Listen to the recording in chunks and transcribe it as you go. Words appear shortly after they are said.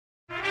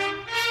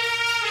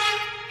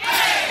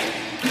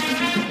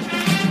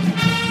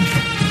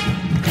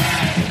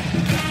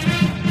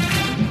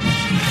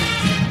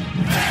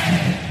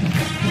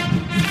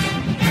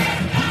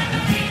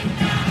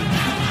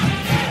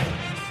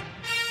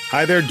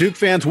Hi there, Duke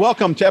fans.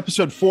 Welcome to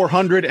episode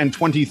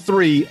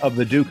 423 of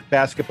the Duke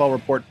Basketball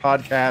Report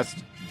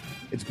podcast.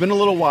 It's been a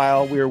little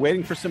while. We were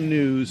waiting for some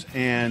news,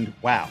 and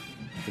wow,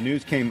 the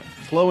news came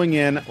flowing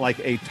in like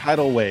a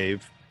tidal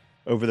wave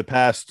over the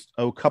past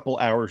couple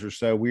hours or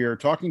so. We are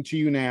talking to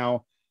you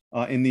now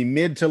in the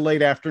mid to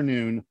late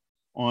afternoon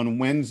on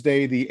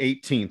Wednesday the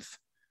 18th.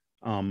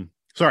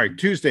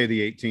 Tuesday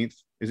the 18th.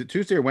 Is it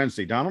Tuesday or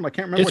Wednesday, Donald? I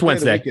can't remember it's what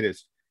Wednesday. day of the week it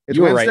is. It's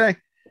you Wednesday? Right.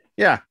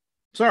 Yeah.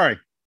 Sorry.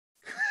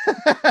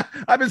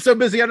 I've been so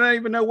busy, I don't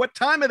even know what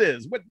time it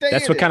is, what day.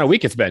 That's what kind of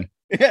week it's been.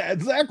 Yeah,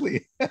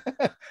 exactly.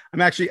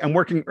 I'm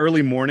working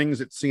early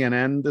mornings at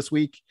CNN this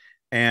week.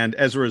 And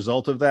as a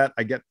result of that,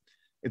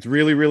 it's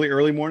really, really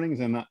early mornings,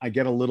 and I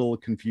get a little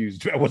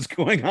confused about what's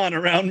going on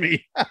around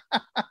me.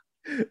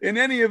 In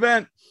any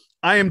event,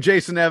 I am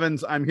Jason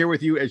Evans. I'm here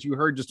with you. As you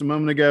heard just a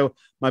moment ago,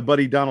 my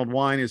buddy Donald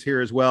Wine is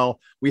here as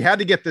well. We had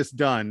to get this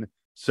done.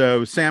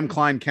 So Sam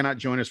Klein cannot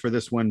join us for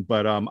this one,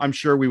 but I'm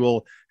sure we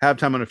will have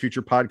time on a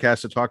future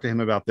podcast to talk to him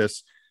about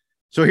this.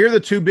 So here are the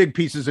two big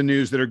pieces of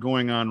news that are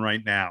going on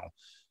right now.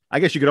 I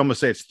guess you could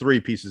almost say it's three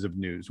pieces of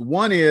news.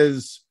 One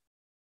is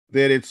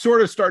that it's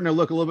sort of starting to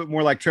look a little bit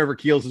more like Trevor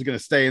Keels is going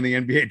to stay in the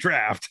NBA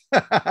draft,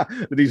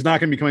 that he's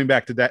not going to be coming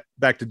back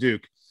to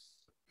Duke.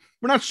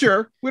 We're not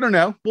sure. We don't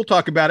know. We'll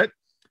talk about it.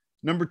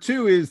 Number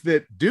two is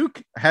that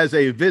Duke has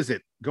a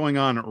visit going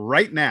on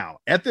right now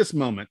at this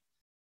moment.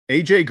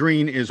 AJ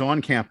Green is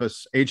on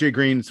campus. AJ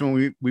Green,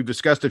 someone we've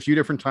discussed a few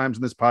different times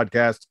in this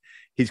podcast.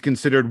 He's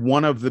considered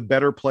one of the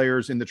better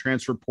players in the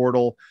transfer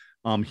portal.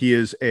 He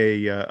is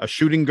a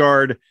shooting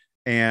guard.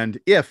 And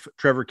if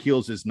Trevor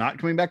Keels is not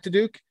coming back to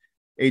Duke,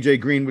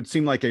 AJ Green would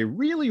seem like a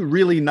really,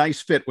 really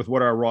nice fit with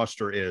what our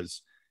roster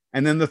is.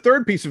 And then the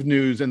third piece of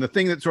news, and the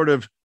thing that sort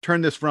of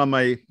turned this from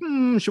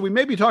should we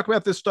maybe talk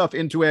about this stuff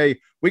into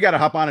we got to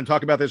hop on and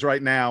talk about this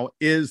right now,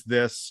 is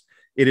this.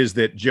 It is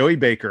that Joey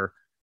Baker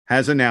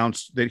has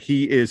announced that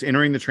he is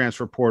entering the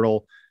transfer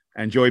portal,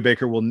 and Joey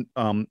Baker will,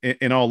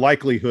 in all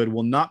likelihood,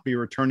 will not be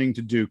returning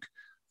to Duke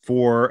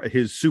for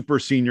his super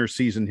senior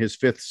season, his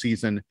fifth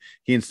season.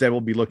 He instead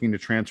will be looking to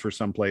transfer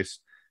someplace.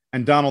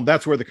 And Donald,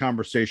 that's where the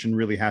conversation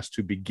really has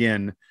to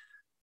begin.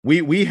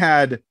 We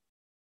had,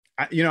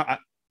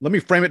 let me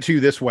frame it to you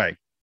this way.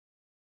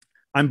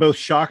 I'm both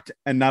shocked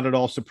and not at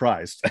all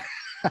surprised.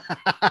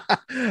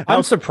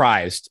 I'm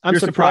surprised. I'm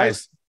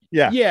surprised.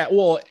 Yeah.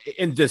 Well,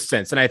 in this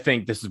sense, and I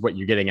think this is what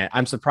you're getting at.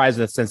 I'm surprised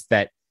in the sense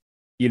that,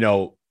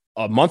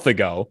 a month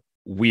ago,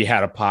 we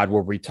had a pod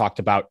where we talked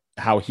about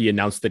how he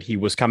announced that he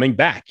was coming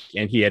back,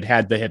 and he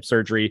had the hip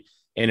surgery.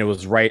 And it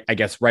was right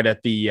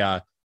at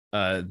the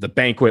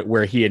banquet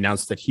where he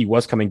announced that he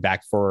was coming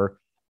back for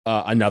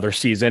another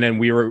season. And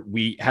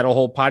we had a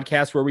whole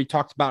podcast where we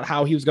talked about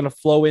how he was going to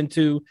flow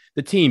into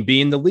the team,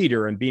 being the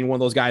leader and being one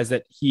of those guys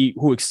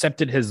who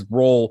accepted his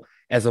role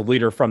as a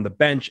leader from the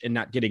bench and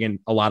not getting in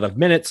a lot of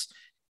minutes,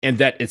 and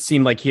that it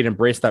seemed like he had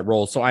embraced that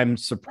role. So I'm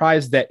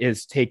surprised that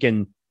it's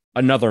taken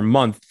another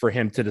month for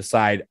him to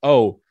decide,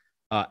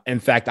 in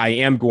fact, I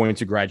am going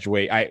to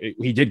graduate.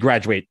 He did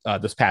graduate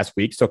this past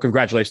week. So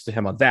congratulations to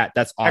him on that.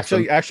 That's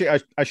awesome.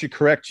 Actually, I should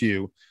correct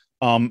you.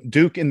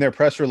 Duke, in their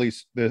press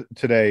release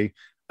today,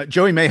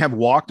 Joey may have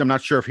walked. I'm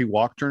not sure if he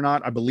walked or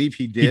not. I believe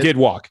he did. He did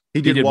walk. He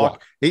did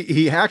walk.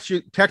 He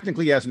actually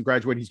technically hasn't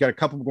graduated. He's got a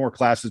couple more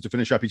classes to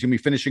finish up. He's going to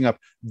be finishing up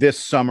this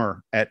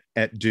summer at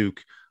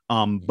Duke.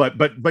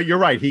 But you're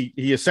right. He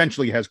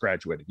essentially has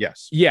graduated.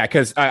 Yes. Yeah,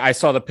 because I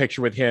saw the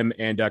picture with him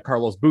and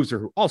Carlos Boozer,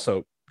 who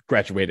also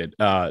graduated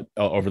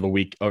over the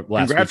week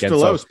last Congrats weekend. to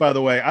Los, by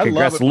the way. I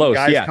love it when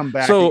guys come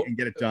back and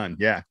get it done.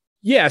 Yeah.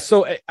 Yeah.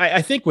 So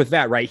I think with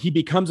that, right, he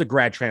becomes a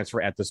grad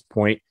transfer at this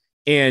point,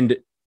 and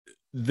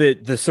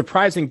the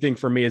surprising thing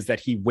for me is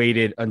that he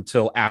waited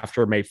until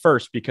after May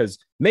 1st, because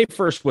May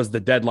 1st was the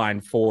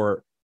deadline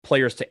for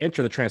players to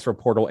enter the transfer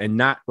portal and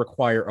not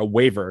require a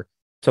waiver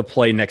to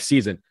play next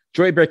season.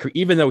 Joey Baker,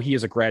 even though he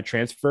is a grad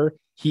transfer,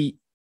 he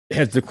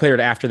has declared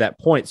after that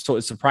point. So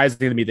it's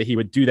surprising to me that he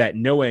would do that,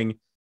 knowing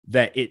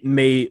that it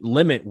may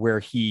limit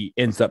where he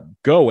ends up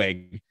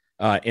going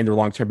in the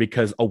long term,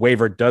 because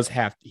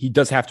he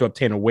does have to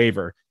obtain a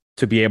waiver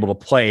to be able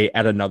to play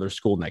at another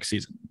school next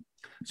season.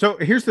 So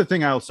here's the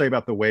thing I'll say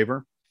about the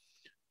waiver.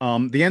 The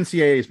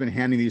NCAA has been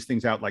handing these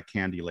things out like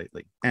candy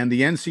lately. And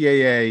the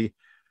NCAA,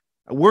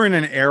 we're in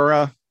an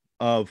era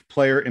of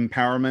player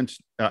empowerment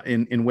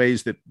in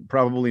ways that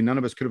probably none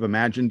of us could have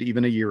imagined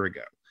even a year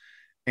ago.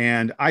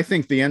 And I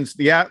think the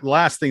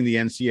last thing the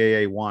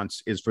NCAA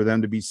wants is for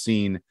them to be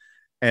seen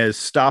as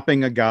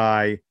stopping a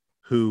guy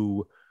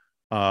who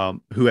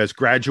has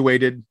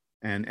graduated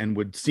and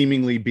would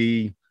seemingly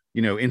be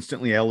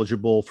instantly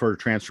eligible for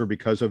transfer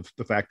because of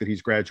the fact that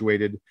he's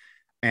graduated,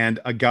 and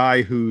a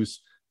guy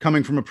who's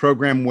coming from a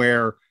program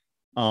where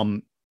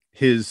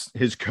his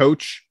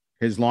coach,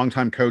 his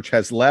longtime coach,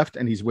 has left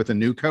and he's with a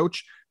new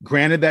coach.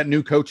 Granted, that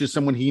new coach is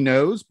someone he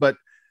knows, but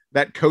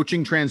that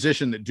coaching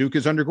transition that Duke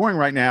is undergoing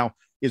right now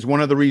is one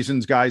of the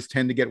reasons guys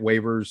tend to get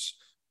waivers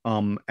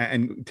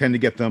and tend to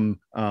get them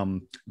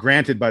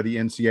granted by the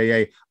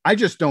NCAA. I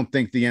just don't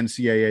think the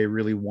NCAA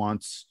really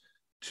wants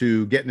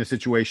to get in a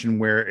situation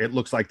where it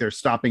looks like they're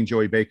stopping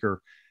Joey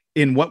Baker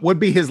in what would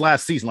be his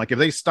last season. Like if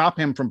they stop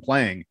him from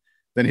playing,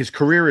 then his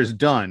career is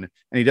done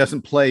and he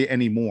doesn't play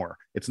anymore.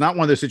 It's not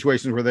one of those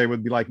situations where they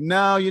would be like,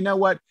 no, you know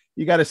what?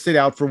 You got to sit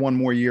out for one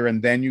more year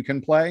and then you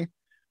can play.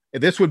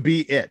 This would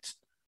be it,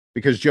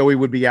 because Joey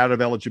would be out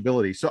of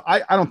eligibility. So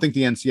I don't think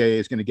the NCAA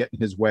is going to get in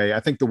his way. I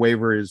think the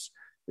waiver is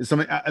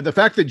something. The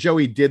fact that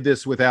Joey did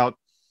this without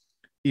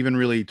even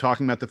really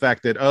talking about the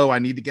fact that, oh, I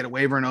need to get a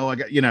waiver and, oh, I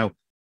got,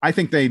 I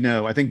think they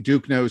know. I think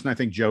Duke knows, and I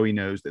think Joey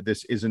knows that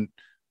this isn't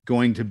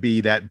going to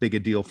be that big a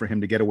deal for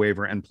him to get a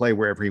waiver and play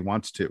wherever he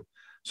wants to.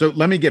 So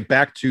let me get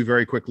back to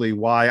very quickly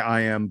why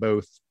I am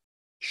both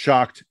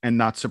shocked and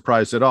not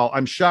surprised at all.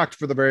 I'm shocked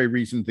for the very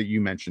reasons that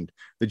you mentioned,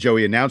 that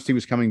Joey announced he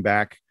was coming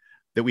back,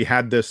 that we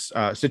had this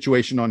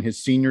situation on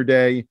his senior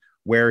day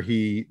where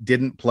he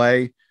didn't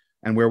play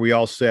and where we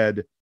all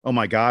said, oh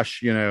my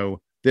gosh,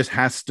 this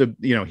has to,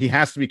 he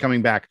has to be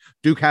coming back.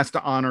 Duke has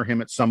to honor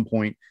him at some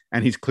point,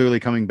 and he's clearly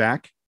coming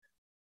back.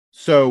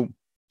 So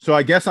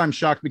I guess I'm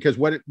shocked because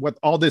what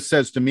all this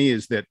says to me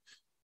is that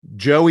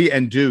Joey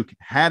and Duke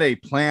had a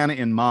plan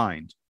in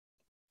mind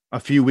a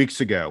few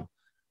weeks ago,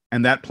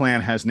 and that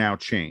plan has now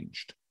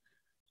changed.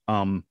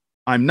 I'm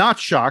not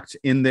shocked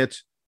in that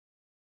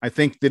I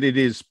think that it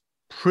is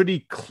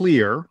pretty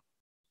clear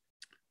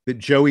that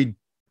Joey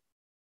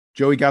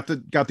got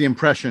the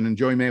impression, and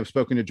Joey may have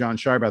spoken to John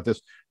Shire about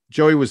this.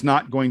 Joey was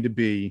not going to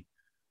be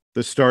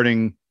a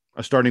starting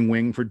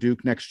wing for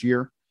Duke next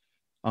year.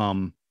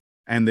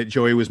 And that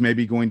Joey was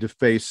maybe going to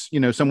face,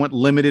 somewhat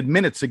limited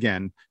minutes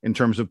again in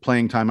terms of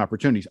playing time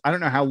opportunities. I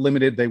don't know how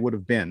limited they would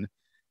have been.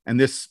 And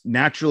this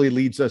naturally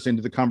leads us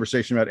into the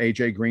conversation about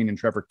AJ Green and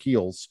Trevor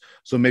Keels.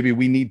 So maybe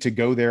we need to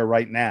go there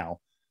right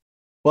now.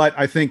 But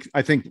I think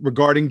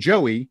regarding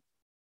Joey,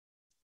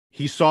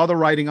 he saw the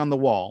writing on the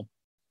wall.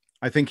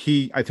 I think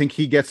he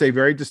gets a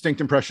very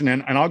distinct impression.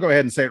 And I'll go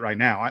ahead and say it right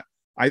now.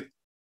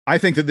 I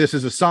think that this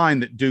is a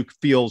sign that Duke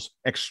feels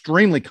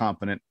extremely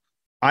confident,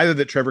 either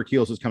that Trevor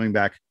Keels is coming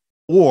back,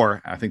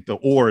 or I think the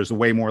or is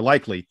way more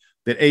likely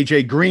that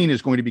AJ Green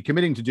is going to be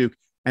committing to Duke,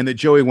 and that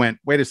Joey went,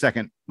 wait a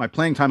second, my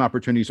playing time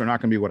opportunities are not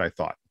going to be what I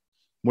thought.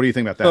 What do you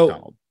think about that,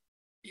 Donald?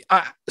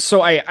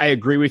 So I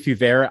agree with you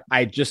there.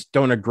 I just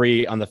don't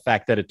agree on the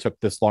fact that it took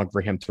this long for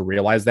him to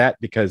realize that,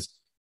 because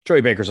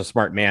Joey Baker's a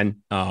smart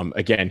man.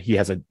 Again,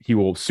 he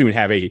will soon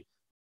have a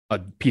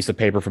piece of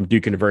paper from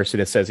Duke University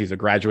that says he's a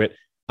graduate.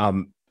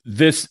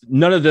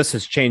 None of this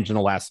has changed in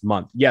the last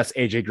month. Yes,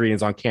 AJ Green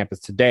is on campus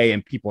today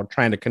and people are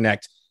trying to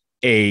connect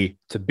A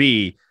to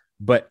B,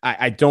 but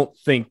I don't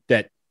think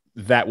that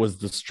was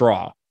the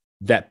straw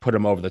that put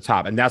him over the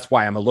top. And that's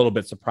why I'm a little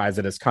bit surprised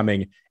that it's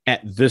coming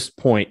at this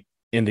point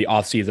in the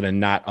offseason and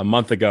not a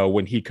month ago,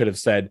 when he could have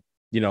said,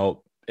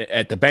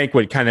 at the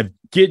banquet, kind of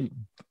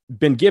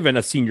been given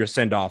a senior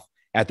send-off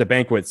at the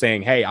banquet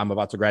saying, hey, I'm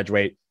about to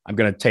graduate. I'm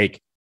going to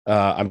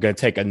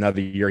take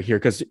another year here.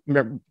 Because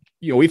remember,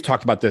 we've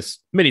talked about this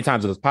many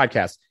times on this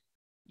podcast.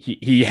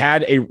 He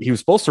was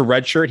supposed to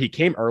redshirt. He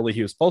came early.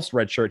 He was supposed to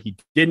redshirt. He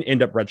didn't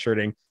end up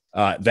redshirting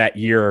that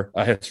year,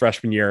 his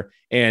freshman year.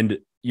 And,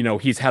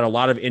 he's had a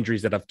lot of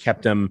injuries that have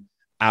kept him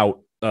out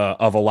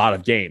of a lot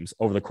of games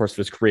over the course of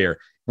his career.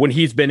 When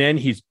he's been in,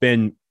 he's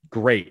been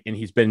great. And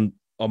he's been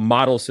a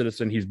model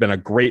citizen. He's been a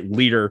great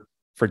leader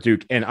for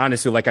Duke. And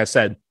honestly, like I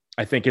said,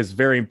 I think it's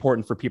very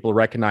important for people to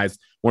recognize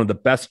one of the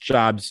best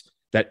jobs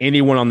that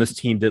anyone on this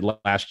team did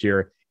last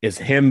year is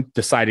him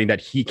deciding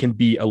that he can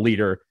be a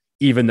leader,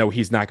 even though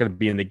he's not going to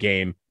be in the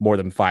game more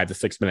than 5 to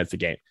 6 minutes a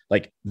game.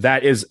 Like,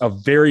 that is a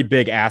very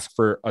big ask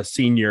for a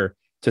senior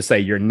to say,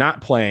 you're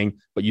not playing,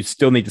 but you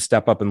still need to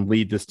step up and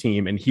lead this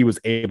team. And he was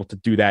able to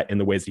do that in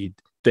the ways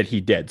that he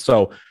did.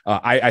 So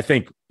I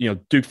think,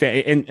 Duke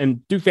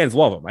and Duke fans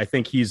love him. I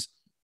think he's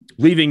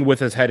leaving with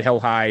his head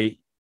held high.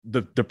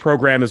 The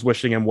program is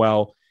wishing him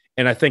well.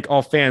 And I think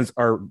all fans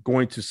are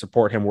going to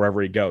support him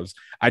wherever he goes.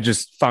 I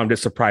just found it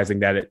surprising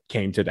that it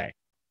came today.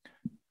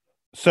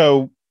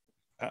 So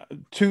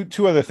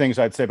two other things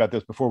I'd say about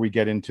this before we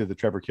get into the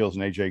Trevor Keels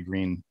and AJ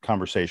Green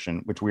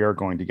conversation, which we are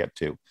going to get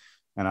to.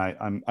 And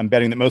I'm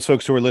betting that most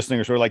folks who are listening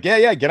are sort of like,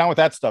 yeah, get on with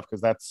that stuff, because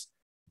that's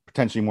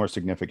potentially more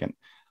significant.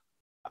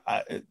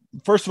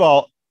 First of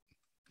all,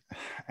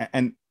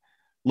 and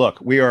look,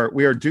 we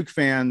are Duke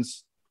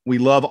fans. We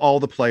love all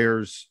the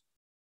players,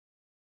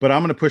 but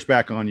I'm going to push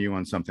back on you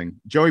on something.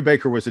 Joey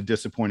Baker was a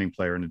disappointing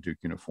player in a Duke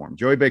uniform.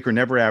 Joey Baker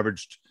never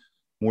averaged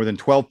more than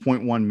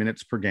 12.1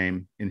 minutes per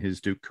game in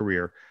his Duke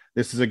career.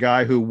 This is a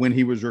guy who, when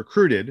he was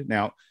recruited,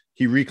 now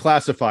he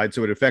reclassified,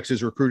 so it affects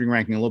his recruiting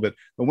ranking a little bit.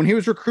 But when he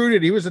was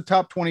recruited, he was a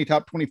top 20,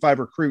 top 25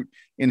 recruit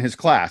in his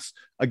class.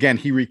 Again,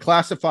 he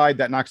reclassified.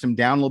 That knocks him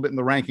down a little bit in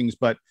the rankings.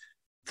 But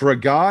for a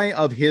guy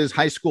of his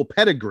high school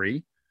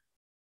pedigree,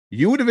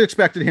 you would have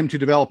expected him to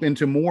develop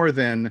into more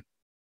than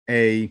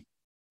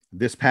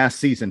this past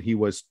season. He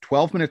was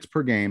 12 minutes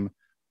per game,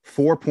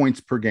 4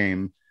 points per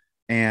game.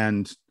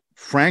 And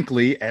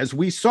frankly, as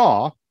we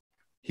saw,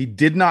 he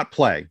did not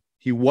play.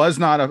 He was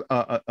not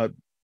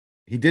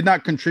he did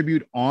not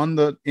contribute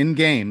in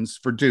games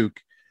for Duke,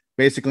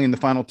 basically in the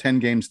final 10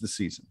 games of the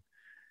season.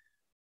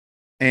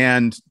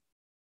 And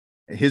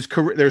his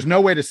career, there's no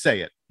way to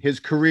say it. His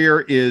career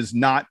is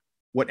not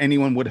what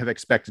anyone would have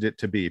expected it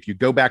to be. If you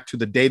go back to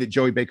the day that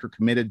Joey Baker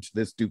committed to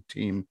this Duke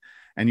team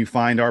and you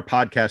find our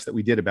podcast that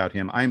we did about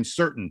him, I am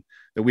certain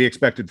that we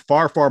expected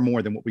far, far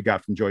more than what we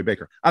got from Joey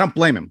Baker. I don't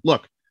blame him.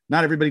 Look,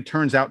 not everybody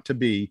turns out to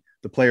be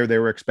the player they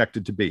were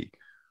expected to be.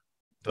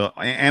 The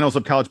annals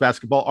of college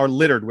basketball are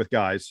littered with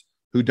guys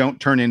who don't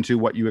turn into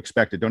what you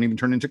expected, don't even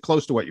turn into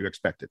close to what you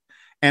expected.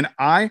 And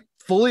I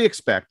fully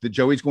expect that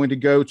Joey's going to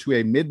go to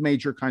a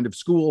mid-major kind of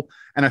school,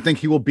 and I think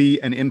he will be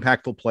an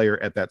impactful player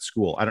at that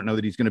school. I don't know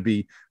that he's going to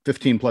be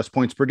 15 plus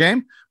points per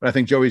game, but I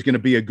think Joey's going to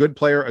be a good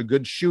player, a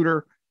good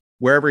shooter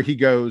wherever he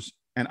goes,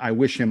 and I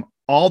wish him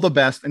all the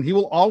best. And he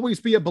will always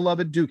be a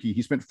beloved Dukie.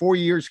 He spent 4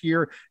 years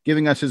here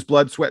giving us his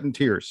blood, sweat, and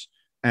tears,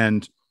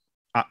 and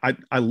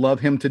I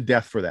love him to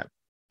death for that.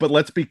 But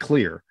let's be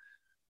clear.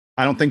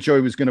 I don't think Joey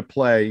was going to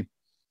play.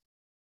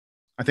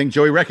 I think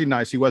Joey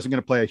recognized he wasn't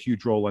going to play a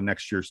huge role on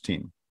next year's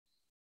team.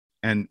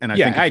 And I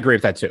think I agree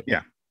with that too.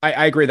 Yeah,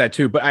 I agree with that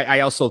too. But I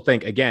also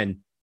think, again,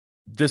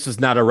 this is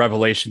not a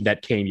revelation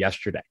that came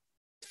yesterday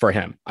for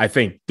him. I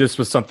think this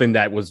was something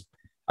that was,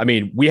 I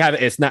mean,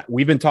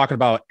 we've been talking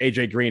about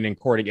AJ Green and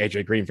courting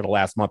AJ Green for the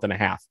last month and a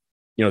half.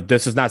 You know,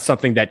 this is not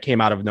something that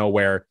came out of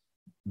nowhere.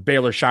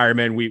 Baylor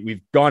Shireman,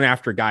 we've gone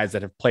after guys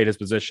that have played his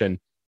position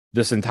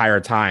this entire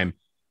time.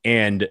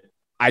 And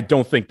I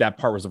don't think that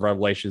part was a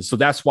revelation. So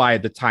that's why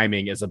the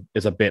timing is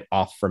a bit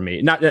off for me.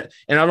 And I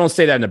don't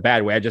say that in a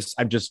bad way.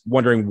 I'm just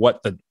wondering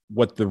what the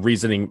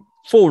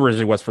full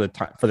reasoning was for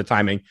the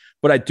timing.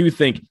 But I do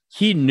think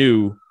he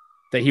knew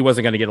that he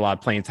wasn't going to get a lot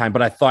of playing time.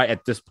 But I thought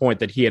at this point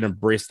that he had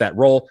embraced that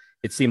role.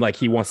 It seemed like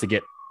he wants to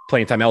get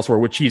playing time elsewhere,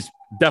 which he's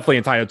definitely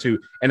entitled to.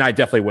 And I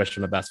definitely wish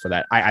him the best for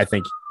that. I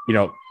think,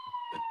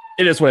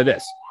 it is what it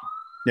is.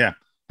 Yeah.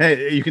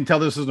 Hey, you can tell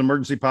this is an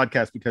emergency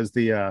podcast because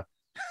the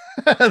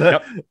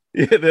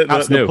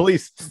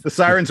police, the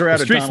sirens are out.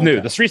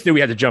 The streets knew we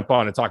had to jump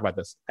on and talk about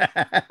this.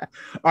 All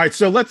right,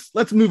 so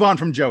let's move on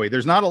from Joey.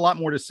 There's not a lot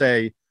more to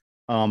say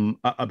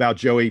about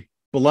Joey,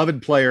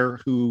 beloved player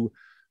who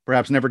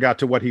perhaps never got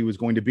to what he was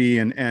going to be.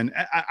 And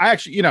I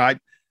actually,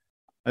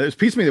 there's a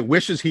piece of me that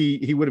wishes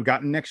he would have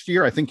gotten next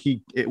year. I think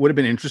it would have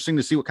been interesting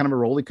to see what kind of a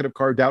role he could have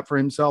carved out for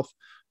himself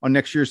on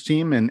next year's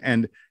team.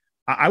 And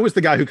I was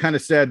the guy who kind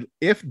of said,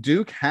 if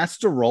Duke has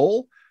to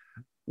roll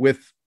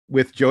with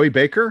Joey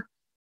Baker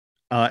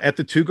at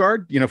the 2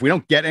 guard, if we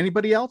don't get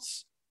anybody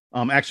else,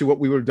 actually what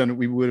we would have done,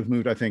 we would have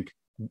moved, I think,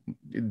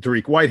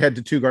 Derek Whitehead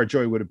to 2 guard.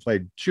 Joey would have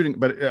played shooting,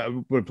 but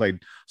would have played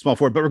small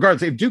forward. But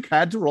regardless, if Duke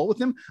had to roll with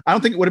him, I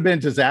don't think it would have been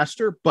a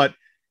disaster. But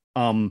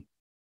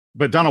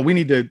Donald, we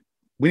need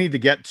to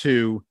get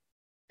to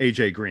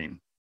AJ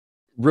Green.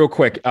 Real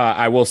quick,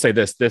 I will say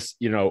this,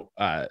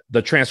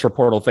 the transfer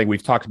portal thing,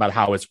 we've talked about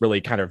how it's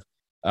really kind of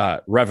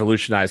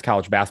revolutionized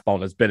college basketball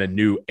and has been a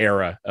new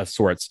era of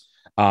sorts.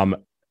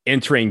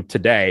 Entering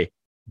today,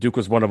 Duke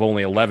was one of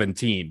only 11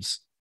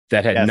 teams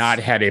that had not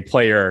had a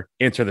player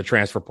enter the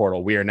transfer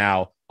portal. We are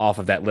now off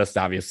of that list,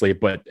 obviously.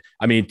 But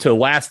I mean, to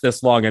last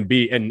this long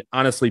and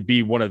honestly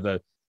be one of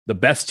the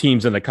best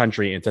teams in the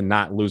country and to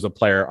not lose a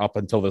player up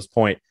until this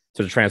point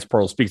to the transfer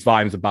portal speaks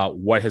volumes about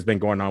what has been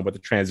going on with the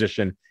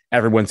transition.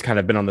 Everyone's kind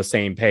of been on the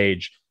same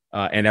page.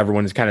 And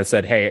everyone's kind of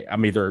said, hey,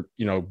 I'm either,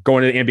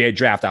 going to the NBA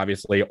draft,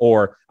 obviously,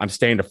 or I'm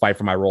staying to fight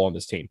for my role on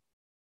this team.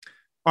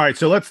 All right.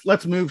 So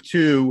let's move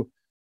to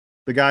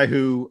the guy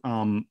who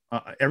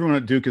everyone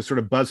at Duke is sort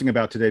of buzzing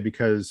about today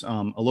because a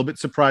little bit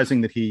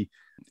surprising that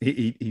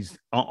he's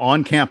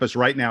on campus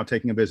right now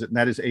taking a visit, and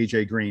that is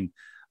AJ Green.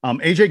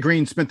 AJ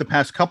Green spent the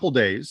past couple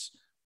days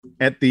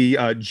at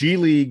the G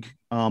League.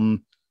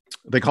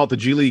 They call it the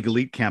G League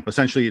Elite Camp.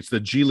 Essentially, it's the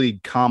G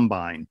League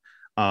Combine.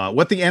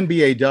 What the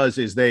NBA does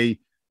is there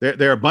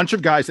are a bunch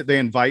of guys that they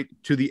invite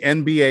to the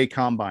NBA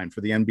Combine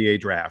for the NBA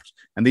draft.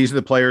 And these are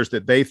the players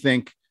that they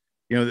think,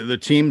 the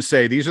teams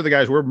say, these are the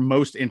guys we're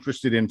most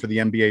interested in for the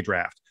NBA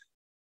draft.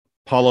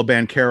 Paulo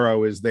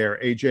Banchero is there.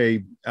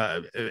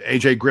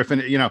 AJ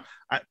Griffin,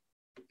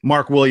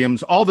 Mark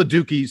Williams, all the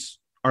Dukies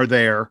are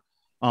there,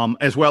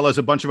 as well as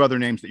a bunch of other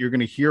names that you're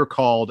going to hear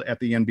called at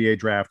the NBA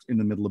draft in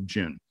the middle of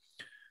June.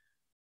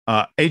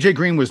 AJ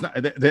Green was not,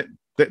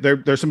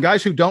 there's some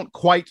guys who don't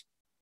quite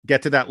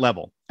get to that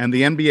level. And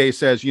the NBA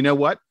says, you know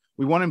what?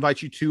 We want to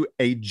invite you to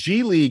a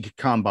G League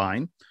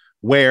Combine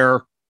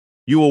where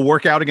you will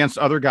work out against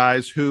other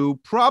guys who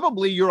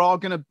probably you're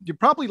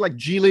probably like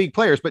G League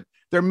players, but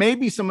there may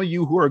be some of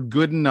you who are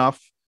good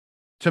enough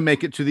to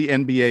make it to the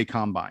NBA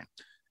Combine.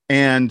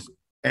 And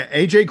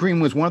AJ Green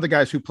was one of the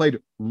guys who played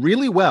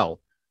really well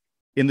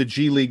in the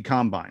G League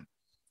Combine.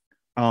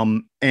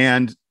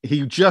 And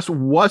he just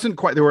wasn't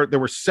quite, there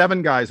were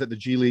 7 guys at the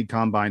G League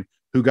Combine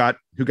who got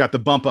the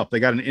bump up. They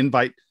got an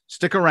invite,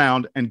 stick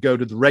around and go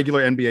to the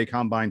regular NBA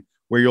Combine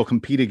where you'll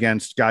compete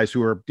against guys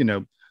who are,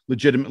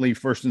 legitimately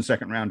first and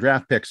second round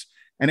draft picks.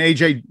 And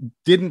AJ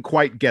didn't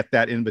quite get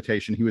that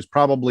invitation. He was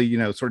probably,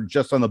 sort of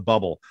just on the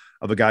bubble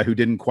of a guy who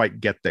didn't quite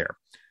get there.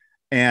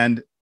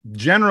 And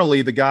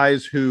generally the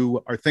guys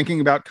who are thinking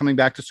about coming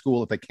back to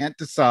school, if they can't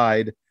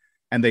decide,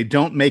 and they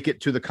don't make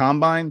it to the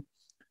combine,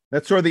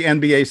 that's sort of the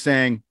NBA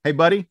saying, hey,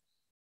 buddy,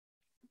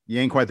 you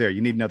ain't quite there.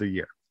 You need another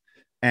year.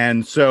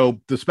 And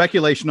so the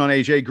speculation on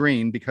AJ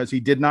Green, because he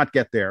did not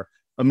get there,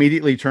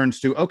 immediately turns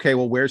to, okay,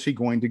 well, where's he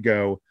going to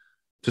go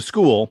to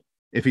school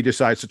if he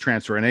decides to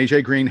transfer? And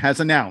AJ Green has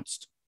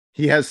announced,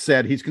 he has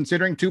said he's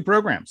considering two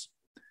programs.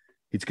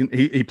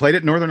 He played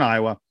at Northern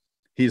Iowa.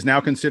 He's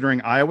now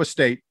considering Iowa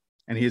State,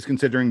 and he is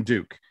considering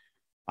Duke.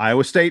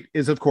 Iowa State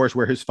is, of course,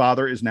 where his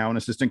father is now an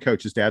assistant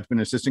coach. His dad's been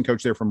an assistant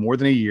coach there for more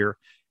than a year.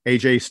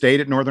 AJ stayed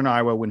at Northern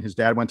Iowa when his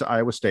dad went to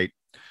Iowa State.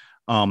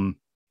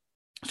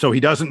 So he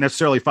doesn't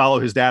necessarily follow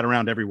his dad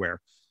around everywhere,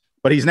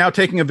 but he's now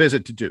taking a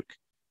visit to Duke.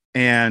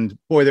 And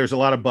boy, there's a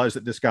lot of buzz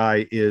that this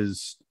guy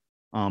is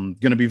going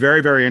to be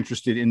very, very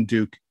interested in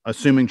Duke,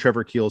 assuming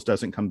Trevor Keels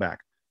doesn't come back.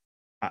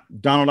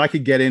 Donald, I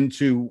could get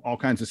into all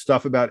kinds of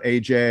stuff about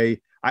AJ.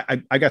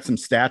 I got some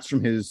stats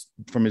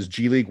from his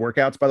G League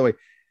workouts. By the way,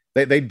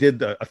 they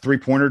did a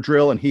 3-pointer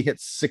drill, and he hit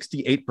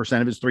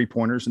 68% of his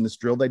 3-pointers in this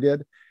drill. They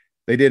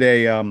did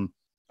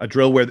a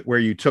drill where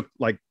you took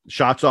like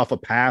shots off a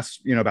pass,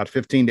 about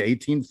 15 to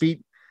 18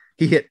 feet.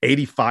 He hit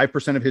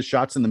 85% of his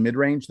shots in the mid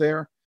range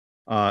there.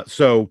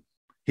 So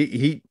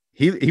he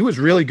was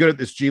really good at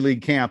this G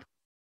League camp.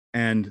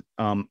 And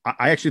I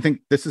actually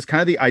think this is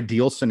kind of the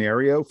ideal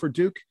scenario for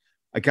Duke,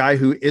 a guy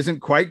who isn't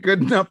quite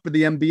good enough for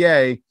the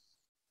NBA,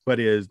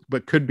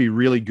 but could be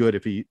really good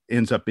if he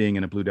ends up being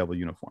in a Blue Devil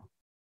uniform.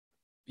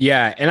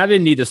 Yeah. And I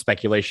didn't need the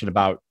speculation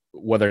about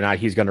whether or not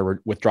he's going to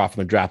withdraw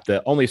from the draft.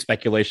 The only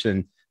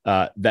speculation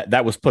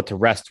that was put to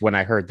rest when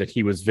I heard that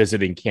he was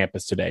visiting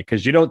campus today,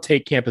 because you don't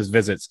take campus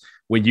visits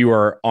when you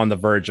are on the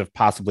verge of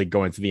possibly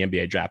going to the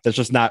NBA draft. This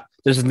is not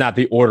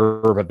the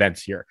order of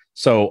events here.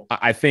 So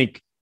I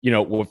think,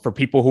 for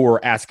people who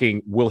are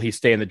asking, will he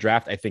stay in the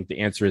draft? I think the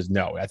answer is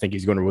no. I think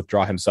he's going to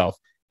withdraw himself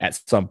at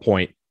some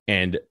point.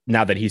 And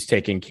now that he's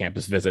taking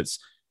campus visits,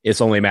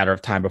 it's only a matter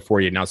of time before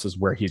he announces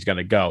where he's going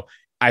to go.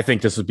 I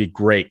think this would be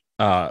great,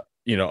 a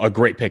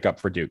great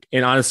pickup for Duke.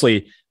 And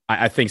honestly,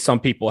 I think some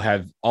people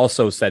have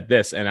also said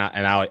this, and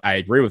I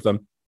agree with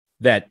them,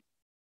 that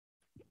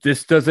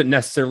this doesn't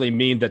necessarily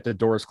mean that the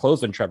door is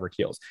closed on Trevor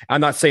Keels.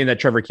 I'm not saying that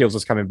Trevor Keels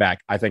is coming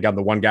back. I think I'm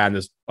the one guy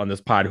on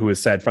this pod who has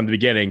said from the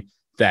beginning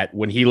that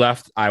when he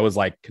left, I was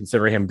like,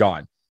 consider him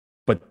gone.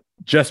 But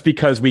just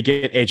because we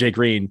get AJ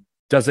Green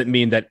doesn't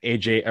mean that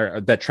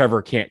that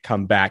Trevor can't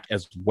come back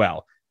as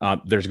well.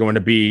 There's going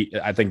to be,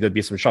 I think there'd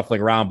be some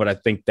shuffling around, but I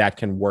think that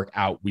can work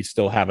out. We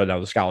still have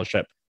another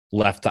scholarship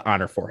left to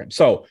honor for him.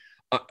 So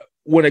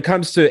when it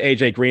comes to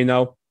AJ Green,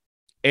 though,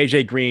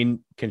 AJ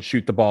Green can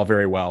shoot the ball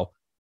very well.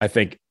 I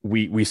think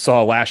we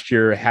saw last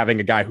year having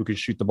a guy who can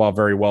shoot the ball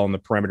very well in the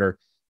perimeter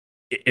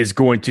is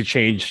going to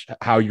change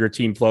how your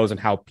team flows and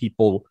how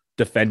people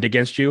defend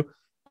against you,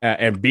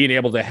 and being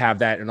able to have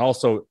that. And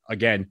also,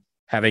 again,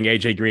 having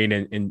AJ Green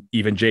and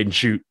even Jaden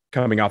Shoot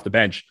coming off the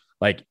bench,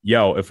 like,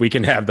 if we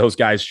can have those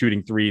guys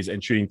shooting threes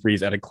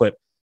at a clip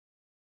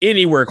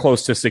anywhere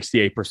close to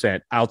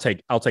 68%, I'll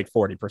take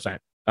 40%.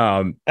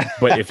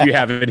 But if you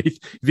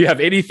have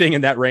anything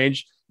in that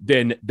range,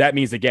 then that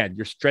means, again,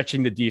 you're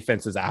stretching the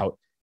defenses out.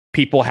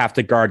 People have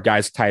to guard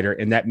guys tighter,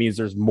 and that means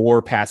there's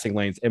more passing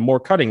lanes and more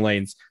cutting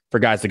lanes for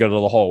guys to go to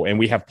the hole. And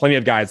we have plenty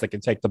of guys that can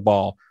take the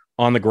ball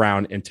on the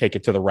ground and take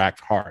it to the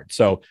rack hard.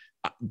 So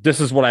this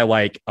is what I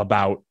like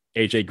about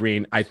AJ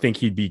Green. I think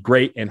he'd be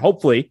great. And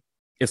hopefully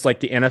it's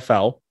like the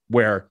NFL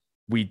where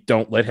we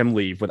don't let him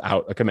leave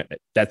without a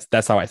commitment.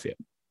 That's how I see it.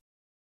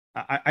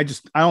 I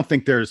don't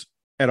think there's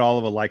at all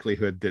of a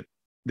likelihood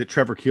that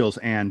Trevor Keels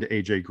and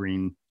AJ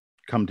Green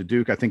come to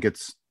Duke. I think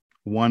it's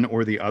one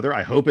or the other.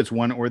 I hope it's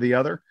one or the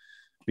other,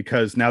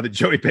 because now that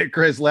Joey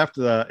Baker has left,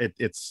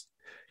 it's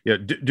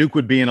Duke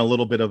would be in a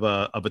little bit of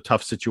a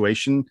tough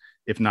situation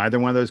if neither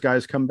one of those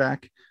guys come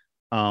back.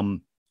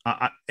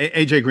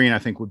 AJ Green, I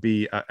think, would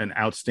be an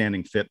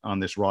outstanding fit on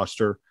this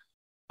roster.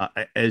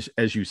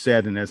 As you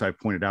said, and as I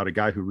pointed out, a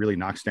guy who really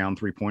knocks down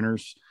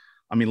 3-pointers.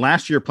 I mean,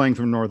 last year playing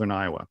from Northern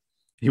Iowa,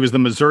 he was the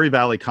Missouri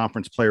Valley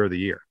Conference Player of the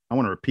Year. I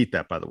want to repeat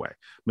that, by the way.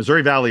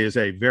 Missouri Valley is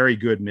a very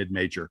good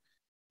mid-major.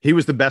 He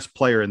was the best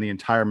player in the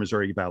entire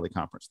Missouri Valley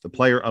Conference, the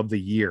Player of the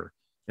Year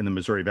in the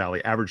Missouri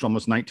Valley, averaged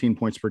almost 19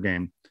 points per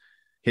game,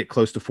 hit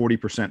close to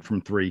 40%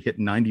 from three, hit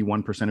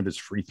 91% of his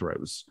free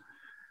throws.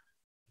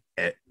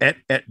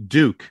 At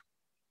Duke,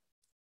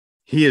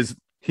 he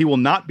will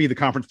not be the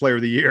Conference Player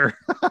of the Year,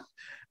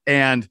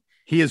 and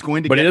he is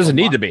going to. But it doesn't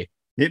need to be.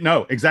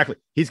 No, exactly.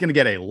 He's going to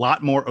get a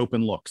lot more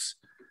open looks.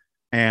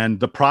 And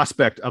the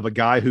prospect of a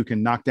guy who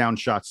can knock down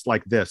shots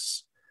like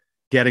this,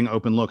 getting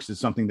open looks, is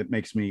something that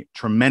makes me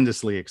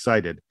tremendously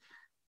excited.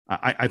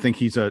 I think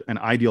he's an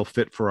ideal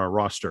fit for our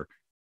roster.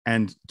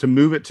 And to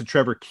move it to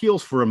Trevor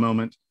Keels for a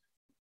moment,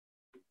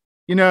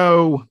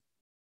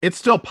 it's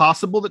still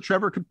possible that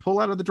Trevor could pull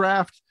out of the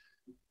draft,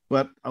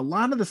 but a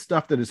lot of the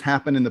stuff that has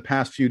happened in the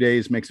past few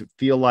days makes it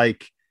feel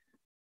like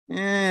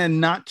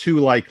not too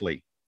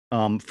likely.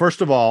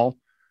 First of all,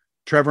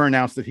 Trevor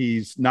announced that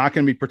he's not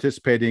going to be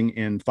participating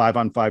in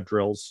 5-on-5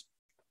 drills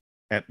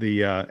at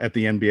the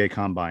NBA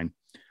Combine.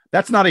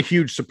 That's not a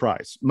huge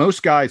surprise.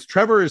 Most guys,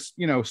 Trevor is,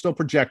 still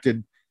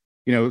projected,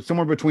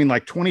 somewhere between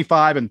like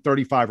 25 and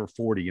 35 or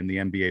 40 in the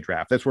NBA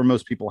draft. That's where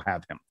most people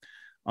have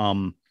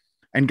him.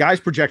 And guys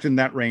projected in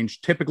that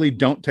range typically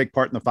don't take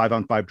part in the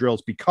 5-on-5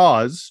 drills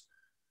because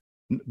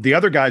the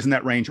other guys in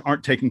that range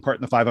aren't taking part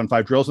in the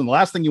 5-on-5 drills. And the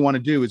last thing you want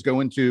to do is go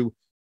into,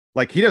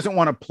 like, he doesn't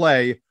want to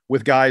play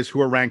with guys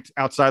who are ranked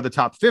outside the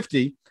top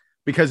 50,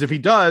 because if he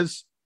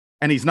does,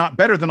 and he's not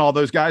better than all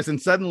those guys,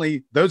 and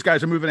suddenly those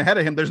guys are moving ahead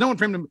of him, there's no one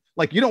for him to,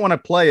 like, you don't want to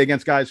play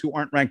against guys who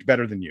aren't ranked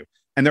better than you.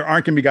 And there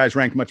aren't going to be guys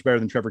ranked much better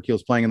than Trevor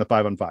Keels playing in the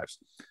 5-on-5s.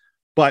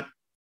 But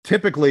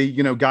typically,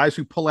 guys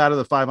who pull out of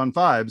the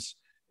 5-on-5s,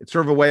 it's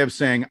sort of a way of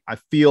saying, I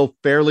feel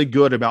fairly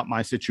good about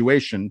my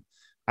situation.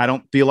 I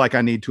don't feel like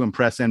I need to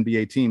impress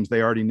NBA teams.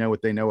 They already know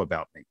what they know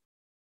about me.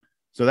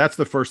 So that's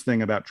the first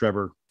thing about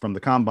Trevor from the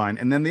combine.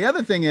 And then the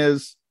other thing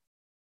is,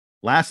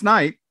 last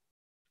night,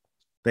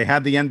 they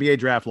had the NBA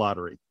draft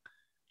lottery.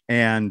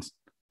 And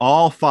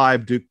all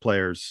 5 Duke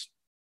players,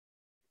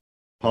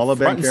 Paolo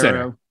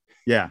Banchero,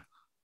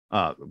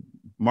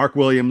 Mark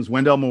Williams,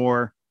 Wendell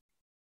Moore,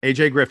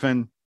 AJ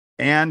Griffin,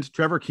 and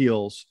Trevor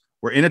Keels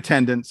were in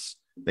attendance.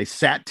 They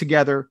sat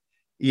together.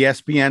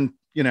 ESPN,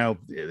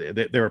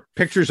 there were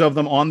pictures of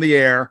them on the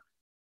air,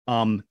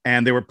 and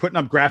they were putting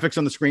up graphics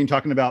on the screen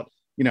talking about,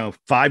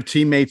 5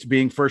 teammates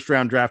being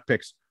first-round draft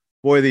picks.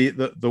 Boy,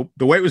 the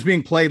way it was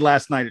being played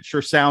last night, it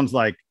sure sounds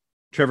like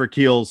Trevor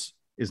Keels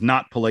is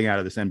not pulling out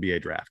of this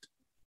NBA draft.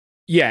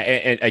 Yeah,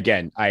 and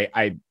again,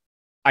 I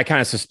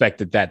kind of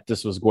suspected that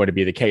this was going to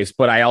be the case,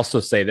 but I also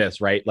say this,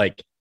 right?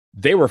 Like,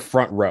 they were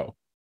front row,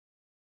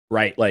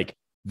 right? Like,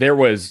 there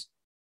was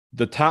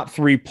the top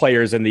 3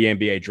 players in the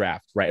NBA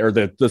draft, right? Or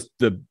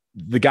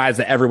the guys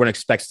that everyone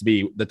expects to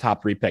be the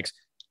top 3 picks: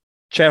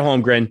 Chet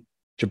Holmgren,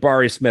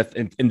 Jabari Smith,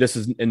 and this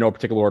is in no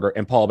particular order,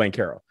 and Paolo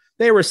Banchero.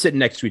 They were sitting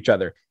next to each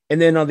other. And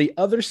then on the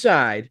other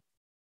side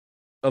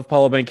of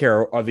Paolo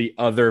Banchero are the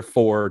other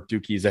 4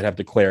 Dukies that have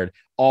declared,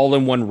 all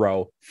in one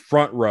row,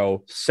 front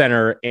row,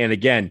 center. And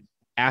again,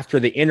 after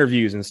the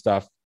interviews and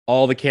stuff,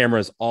 all the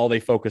cameras, all they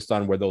focused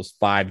on were those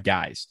 5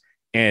 guys.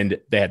 And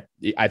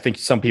I think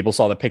some people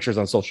saw the pictures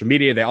on social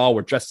media. They all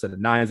were dressed to the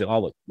nines. They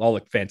all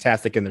looked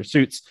fantastic in their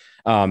suits.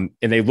 And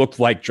they looked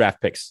like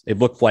draft picks. It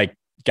looked like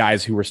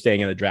guys who were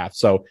staying in the draft.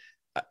 So,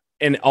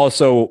 and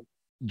also,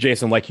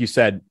 Jason, like you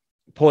said,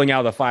 pulling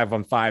out of the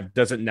 5-on-5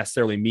 doesn't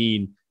necessarily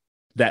mean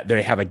that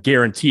they have a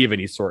guarantee of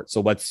any sort. So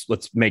let's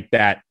make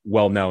that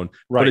well known.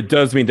 Right. But it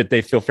does mean that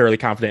they feel fairly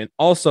confident.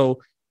 Also,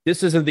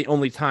 this isn't the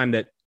only time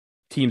that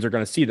teams are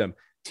going to see them.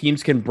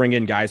 Teams can bring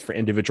in guys for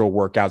individual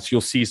workouts.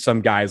 You'll see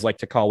some guys like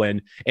to call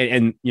in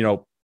and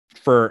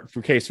for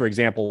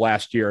example,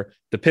 last year,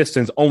 the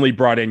Pistons only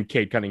brought in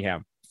Cade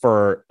Cunningham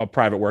for a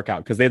private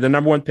workout because they had the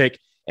number 1 pick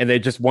and they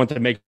just wanted to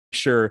make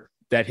sure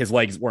that his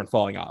legs weren't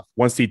falling off.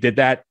 Once he did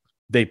that,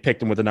 they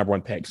picked him with the number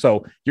 1 pick.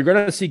 So you're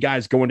going to see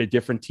guys going to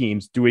different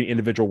teams, doing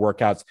individual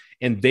workouts,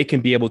 and they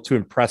can be able to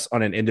impress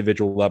on an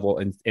individual level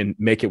and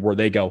make it where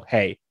they go,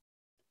 hey,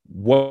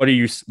 what are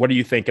you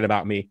thinking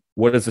about me?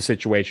 What is the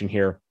situation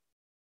here?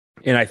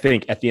 And I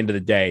think at the end of the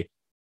day,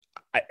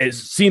 it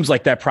seems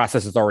like that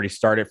process has already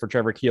started for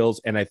Trevor Keels.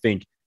 And I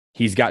think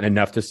he's gotten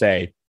enough to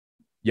say,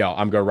 yo,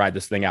 I'm going to ride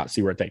this thing out,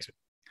 see where it takes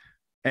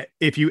me.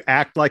 If you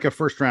act like a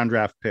first-round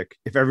draft pick,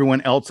 if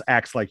everyone else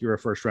acts like you're a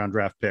first-round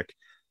draft pick,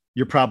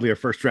 you're probably a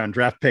first-round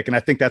draft pick. And I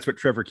think that's what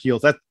Trevor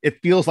Keels,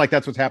 it feels like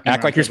that's what's happening.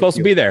 Act like you're supposed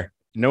to be there.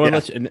 No one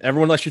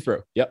everyone lets you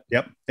through. Yep,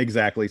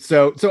 exactly.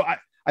 So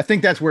I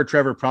think that's where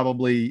Trevor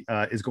probably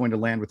is going to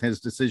land with his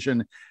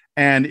decision.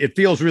 And it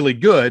feels really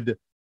good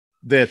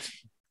that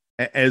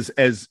as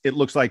it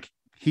looks like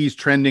he's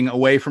trending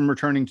away from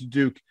returning to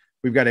Duke,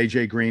 we've got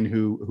AJ Green,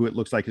 who it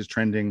looks like is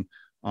trending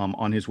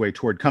on his way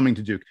toward coming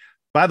to Duke.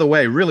 By the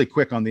way, really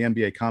quick on the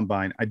NBA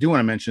Combine, I do want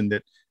to mention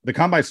that the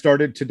Combine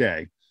started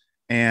today.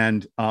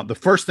 And the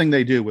first thing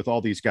they do with all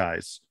these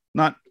guys,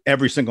 not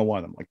every single one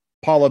of them, like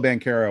Paolo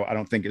Banchero, I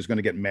don't think is going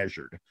to get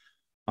measured.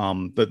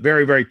 The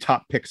very, very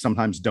top picks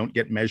sometimes don't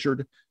get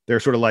measured. They're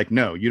sort of like,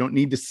 no, you don't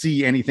need to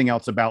see anything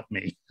else about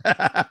me.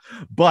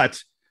 But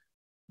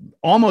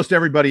almost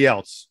everybody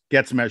else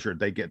gets measured.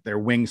 They get their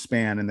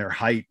wingspan and their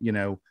height,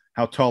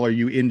 how tall are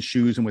you in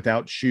shoes and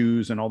without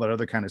shoes and all that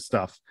other kind of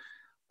stuff.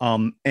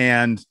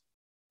 And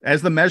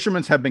as the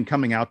measurements have been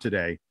coming out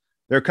today,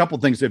 there are a couple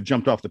of things that have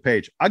jumped off the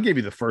page. I'll give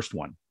you the first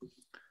one.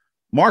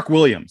 Mark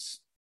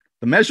Williams.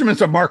 The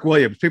measurements of Mark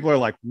Williams. People are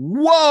like,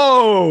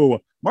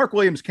 whoa! Mark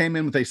Williams came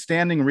in with a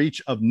standing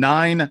reach of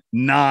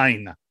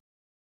 9'9".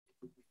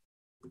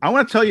 I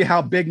want to tell you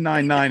how big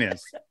 9'9"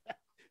 is.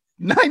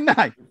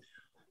 9'9".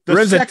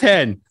 Rims at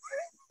 10.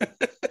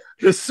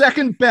 The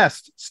second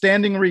best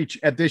standing reach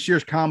at this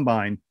year's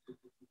Combine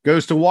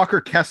goes to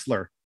Walker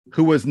Kessler,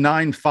 who was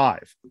 9'5".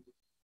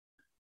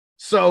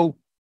 So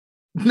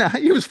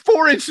he was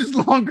 4 inches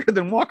longer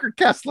than Walker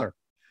Kessler.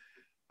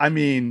 I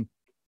mean,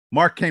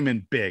 Mark came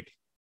in big,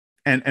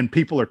 and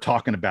people are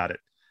talking about it.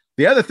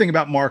 The other thing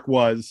about Mark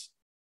was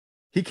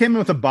he came in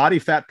with a body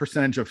fat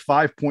percentage of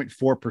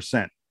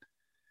 5.4%.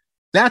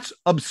 That's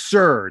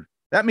absurd.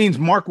 That means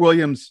Mark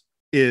Williams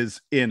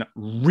is in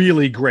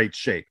really great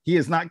shape. He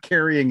is not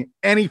carrying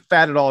any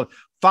fat at all.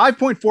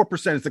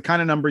 5.4% is the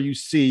kind of number you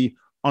see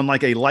on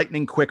like a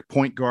lightning quick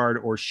point guard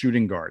or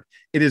shooting guard.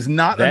 It is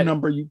not a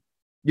number you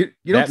don't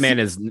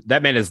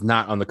that man is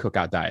not on the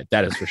cookout diet.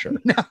 That is for sure.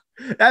 No,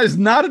 that is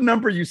not a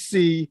number you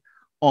see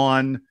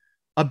on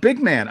a big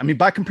man. I mean,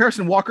 by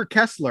comparison, Walker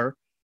Kessler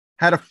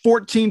had a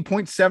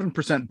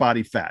 14.7%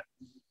 body fat.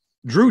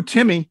 Drew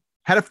Timme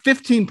had a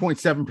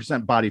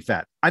 15.7% body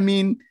fat. I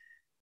mean,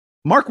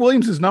 Mark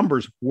Williams's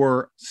numbers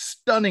were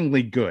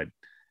stunningly good.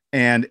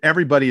 And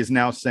everybody is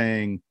now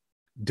saying,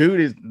 dude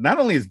is not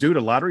only is dude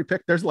a lottery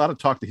pick, there's a lot of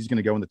talk that he's going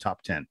to go in the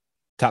top 10.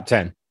 Top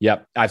 10.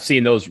 Yep. I've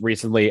seen those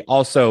recently.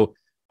 Also,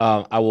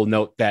 I will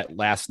note that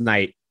last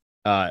night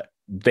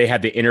they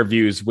had the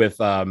interviews with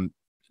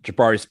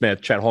Jabari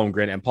Smith, Chet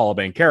Holmgren, and Paolo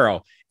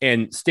Banchero.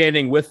 And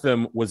standing with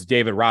them was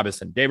David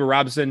Robinson. David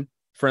Robinson,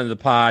 friend of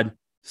the pod,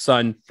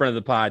 son, friend of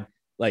the pod.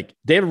 Like,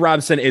 David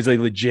Robinson is a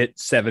legit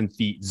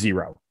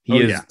 7'0". He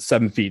is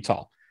 7 feet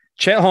tall.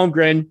 Chet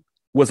Holmgren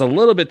was a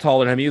little bit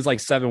taller than him. He was like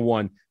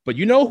 7'1". But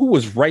you know who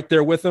was right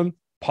there with him?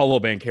 Paolo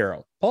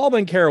Banchero. Paolo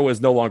Banchero is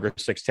no longer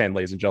 6'10",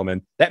 ladies and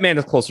gentlemen. That man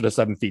is closer to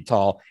 7 feet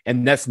tall,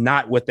 and that's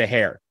not with the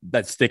hair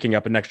that's sticking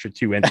up an extra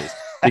 2 inches.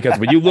 Because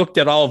when you looked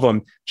at all of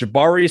them,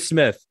 Jabari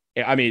Smith,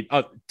 I mean,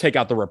 take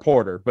out the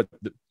reporter, but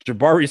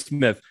Jabari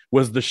Smith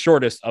was the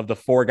shortest of the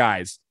 4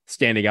 guys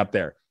standing up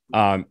there.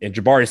 And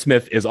Jabari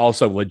Smith is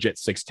also legit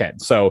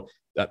 6'10". So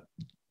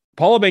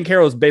Paolo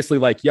Banchero is basically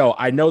like, yo,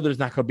 I know there's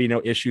not going to be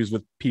no issues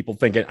with people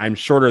thinking I'm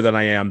shorter than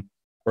I am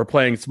or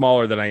playing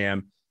smaller than I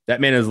am.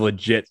 That man is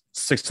legit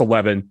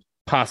 6'11",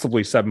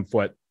 possibly 7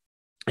 foot.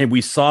 And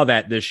we saw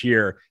that this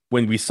year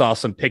when we saw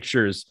some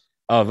pictures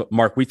of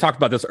Mark. We talked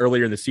about this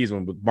earlier in the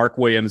season with Mark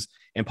Williams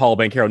and Paolo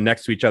Banchero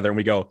next to each other. And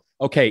we go,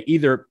 okay,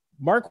 either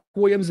Mark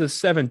Williams is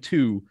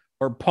 7'2"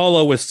 or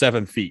Paolo is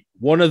 7 feet.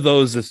 One of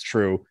those is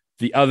true.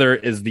 The other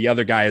is the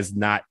other guy is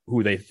not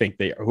who they think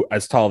they are,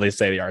 as tall they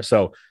say they are.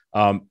 So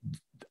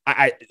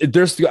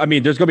there's going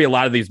to be a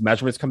lot of these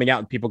measurements coming out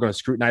and people are going to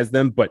scrutinize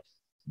them. But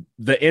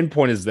the end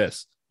point is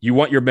this: you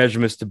want your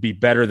measurements to be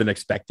better than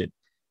expected.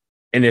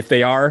 And if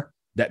they are,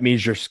 that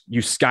means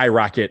you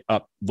skyrocket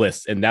up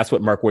lists. And that's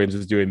what Mark Williams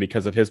is doing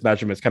because of his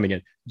measurements coming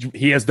in.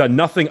 He has done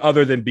nothing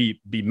other than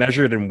be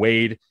measured and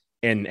weighed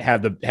and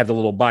have the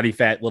little body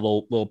fat,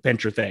 little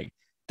pincher thing.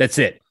 That's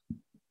it.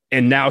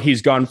 And now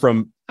he's gone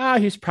from,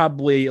 he's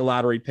probably a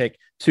lottery pick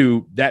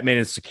to that man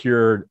is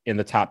secured in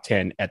the top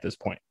 10 at this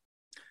point.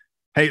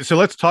 Hey, so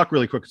let's talk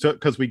really quick. So,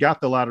 cause we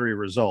got the lottery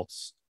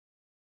results.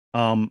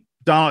 Donald,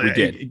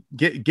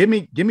 give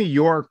me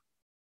your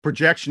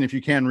projection if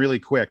you can really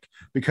quick,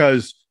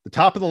 because the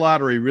top of the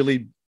lottery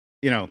really,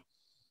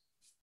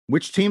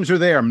 which teams are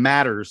there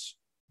matters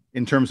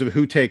in terms of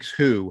who takes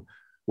who.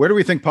 Where do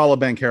we think Paolo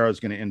Banchero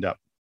is going to end up?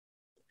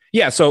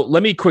 Yeah. So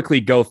let me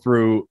quickly go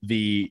through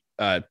the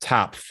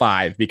top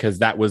 5, because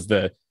that was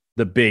the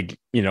big,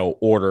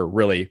 order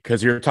really,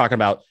 because you're talking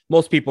about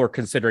most people are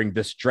considering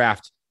this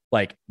draft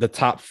like the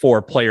top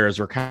 4 players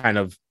are kind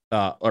of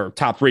or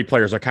top 3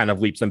 players are kind of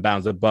leaps and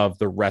bounds above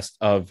the rest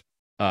of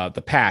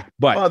the pack.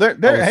 But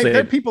there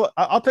are people.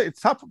 I'll tell you,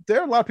 it's tough. There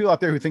are a lot of people out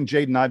there who think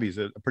Jaden Ivey is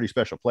a pretty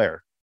special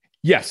player.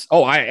 Yes.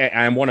 Oh, I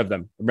am one of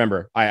them.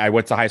 Remember, I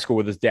went to high school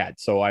with his dad,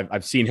 so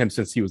I've seen him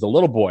since he was a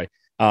little boy.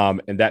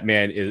 And that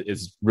man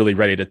is really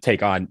ready to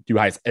take on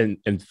Dukies.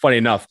 And funny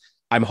enough,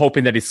 I'm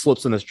hoping that he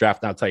slips in this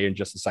draft. And I'll tell you in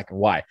just a second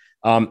why.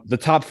 The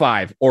top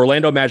 5: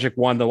 Orlando Magic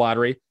won the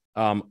lottery.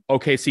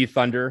 OKC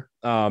Thunder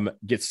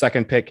gets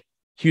 2nd pick.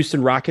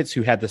 Houston Rockets,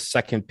 who had the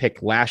 2nd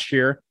pick last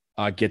year,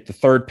 get the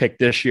 3rd pick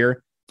this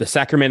year. The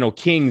Sacramento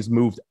Kings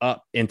moved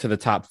up into the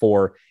top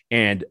 4.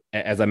 And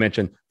as I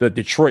mentioned, the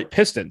Detroit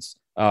Pistons,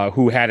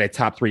 who had a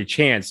top 3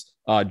 chance,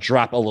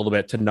 drop a little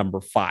bit to number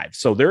 5.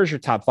 So there's your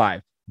top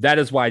 5. That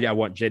is why I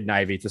want Jaden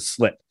Ivey to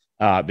slip,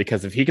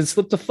 because if he can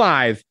slip to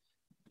 5,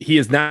 he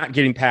is not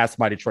getting past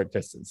my Detroit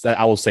Pistons.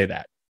 I will say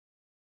that.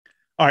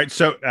 All right.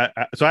 So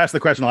I asked the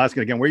question. I'll ask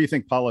it again. Where do you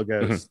think Paolo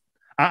goes? Mm-hmm.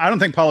 I don't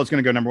think Paolo's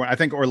going to go number 1. I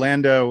think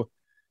Orlando.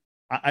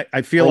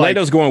 I feel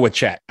Orlando's going with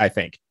Chet. I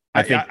think.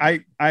 I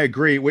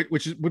agree.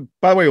 Which is,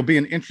 by the way, will be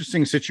an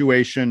interesting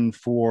situation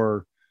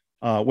for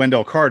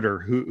Wendell Carter,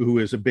 who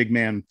is a big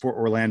man for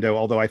Orlando.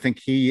 Although I think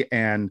he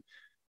and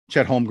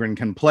Chet Holmgren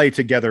can play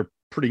together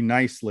pretty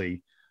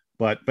nicely.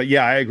 But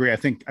yeah, I agree. I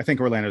think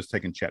Orlando's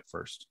taking Chet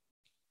first.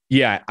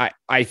 Yeah, I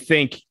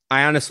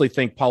honestly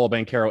think Paolo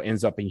Banchero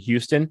ends up in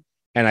Houston,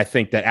 and I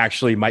think that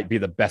actually might be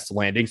the best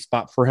landing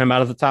spot for him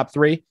out of the top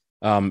 3.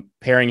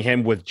 Pairing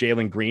him with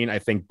Jalen Green, I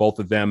think both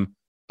of them,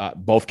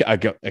 both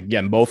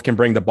can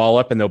bring the ball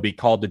up, and they'll be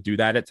called to do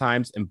that at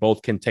times, and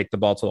both can take the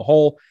ball to the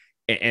hole.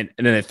 And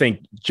then I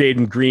think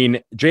Jalen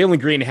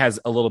Green has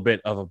a little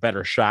bit of a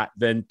better shot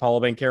than Paolo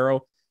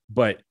Banchero,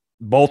 but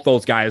both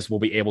those guys will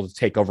be able to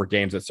take over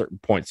games at certain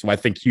points. So I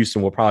think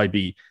Houston will probably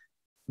be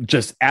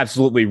just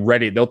absolutely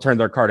ready. They'll turn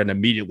their card in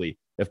immediately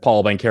if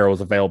Paolo Banchero is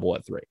available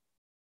at 3.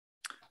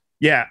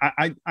 Yeah,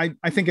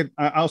 I think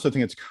I also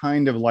think it's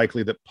kind of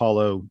likely that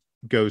Paolo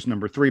goes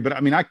number 3, but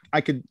I mean,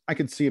 I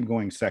could see him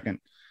going 2nd.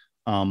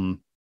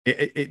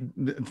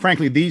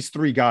 Frankly, these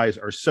three guys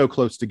are so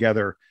close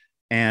together,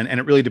 and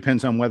it really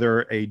depends on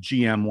whether a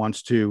GM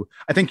wants to.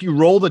 I think you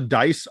roll the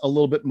dice a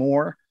little bit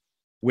more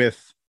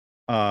with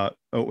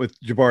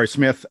Jabari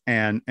Smith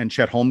and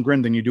Chet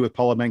Holmgren than you do with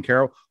Paulo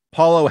Banchero.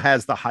 Paulo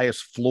has the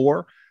highest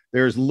floor.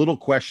 There's little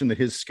question that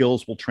his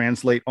skills will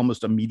translate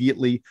almost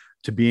immediately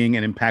to being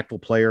an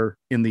impactful player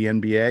in the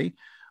NBA.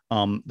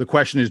 The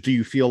question is, do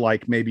you feel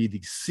like maybe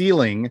the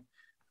ceiling?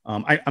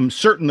 I'm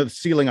certain that the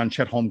ceiling on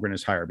Chet Holmgren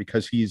is higher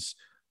because he's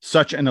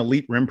such an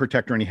elite rim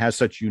protector and he has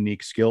such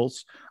unique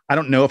skills. I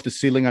don't know if the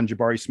ceiling on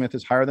Jabari Smith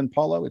is higher than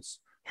Paulo. It's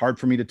hard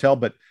for me to tell,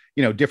 but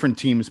different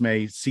teams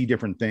may see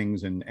different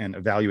things and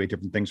evaluate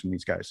different things from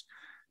these guys.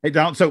 Hey,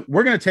 Donald, so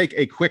we're going to take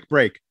a quick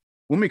break.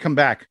 When we come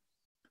back,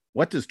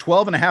 what does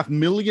 $12.5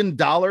 million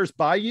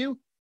buy you?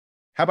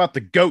 How about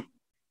the GOAT?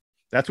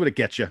 That's what it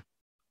gets you.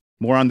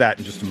 More on that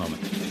in just a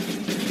moment.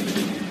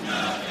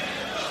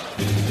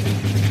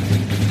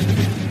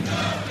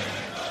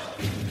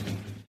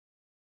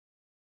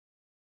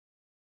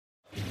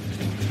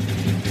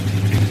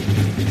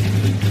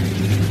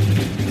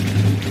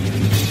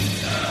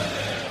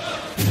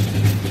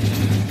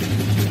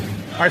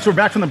 All right, so we're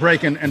back from the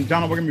break, and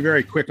Donald, we're going to be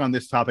very quick on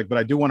this topic, but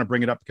I do want to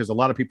bring it up because a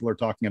lot of people are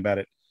talking about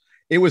it.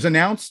 It was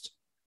announced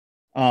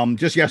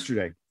just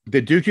yesterday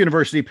that Duke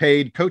University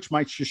paid Coach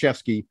Mike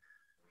Krzyzewski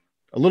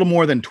a little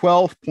more than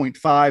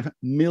 $12.5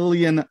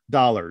 million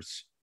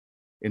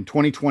in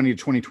 2020 to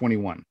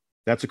 2021.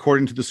 That's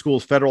according to the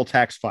school's federal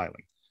tax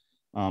filing.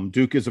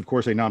 Duke is, of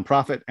course, a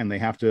nonprofit, and they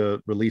have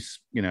to release,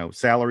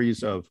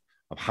 salaries of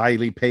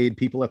highly paid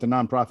people at the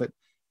nonprofit.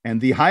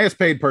 And the highest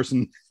paid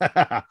person,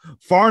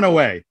 far and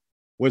away,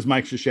 was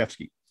Mike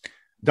Krzyzewski.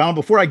 Donald,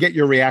 before I get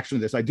your reaction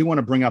to this, I do want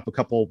to bring up a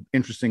couple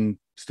interesting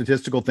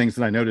statistical things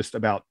that I noticed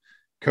about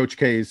Coach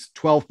K's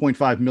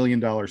 $12.5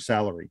 million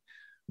salary,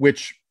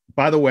 which,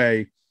 by the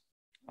way,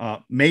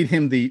 made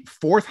him the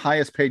fourth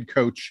highest paid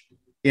coach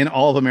in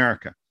all of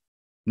America.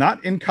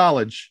 Not in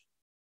college,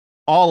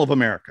 all of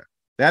America.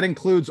 That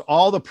includes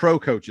all the pro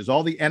coaches,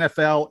 all the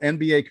NFL,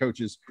 NBA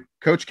coaches.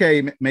 Coach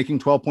K making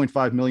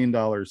 $12.5 million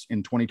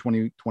in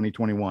 2020,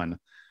 2021.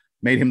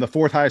 Made him the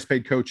fourth highest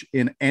paid coach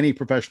in any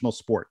professional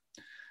sport.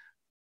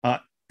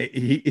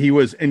 He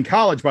was in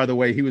college, by the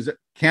way. He was at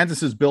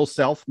Kansas's Bill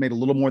Self, made a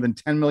little more than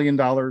 $10 million.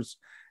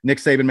 Nick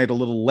Saban made a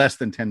little less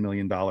than $10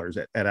 million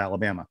at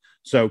Alabama.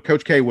 So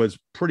Coach K was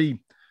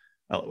pretty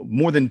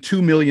more than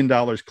 $2 million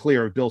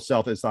clear of Bill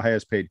Self as the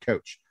highest paid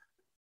coach.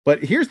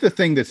 But here's the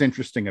thing that's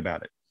interesting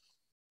about it.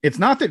 It's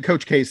not that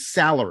Coach K's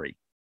salary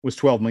was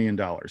 $12 million.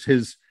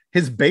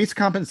 His base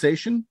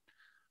compensation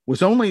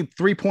was only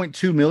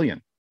 $3.2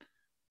 million.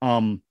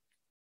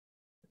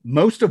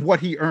 Most of what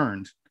he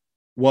earned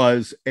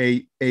was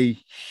a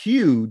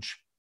huge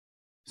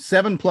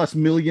 $7+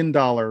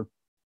 million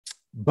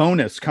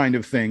bonus kind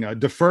of thing, a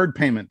deferred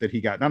payment that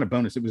he got. Not a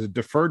bonus, it was a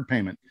deferred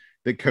payment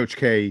that Coach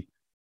K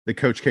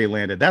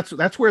landed.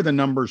 That's where the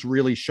numbers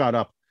really shot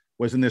up,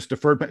 was in this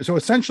deferred payment. So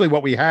essentially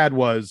what we had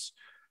was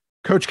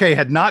Coach K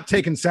had not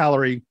taken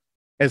salary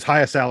as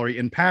high a salary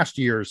in past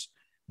years.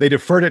 They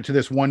deferred it to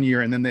this 1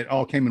 year, and then it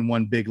all came in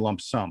one big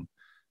lump sum.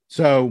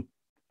 So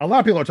a lot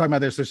of people are talking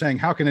about this. They're saying,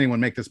 how can anyone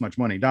make this much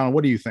money? Donald,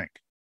 what do you think?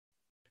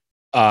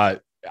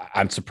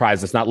 I'm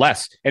surprised it's not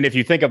less. And if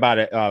you think about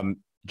it,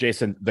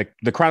 Jason,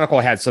 the Chronicle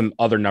had some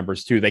other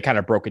numbers too. They kind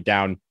of broke it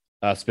down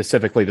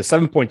specifically. The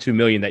 7.2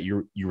 million that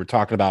you were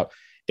talking about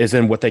is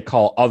in what they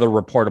call other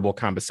reportable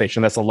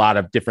compensation. That's a lot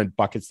of different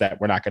buckets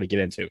that we're not going to get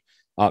into.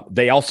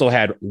 They also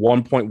had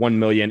 1.1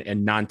 million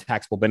in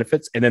non-taxable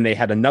benefits, and then they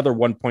had another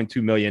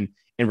 1.2 million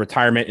in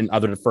retirement and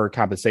other deferred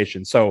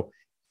compensation. So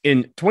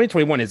in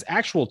 2021, his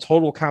actual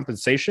total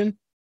compensation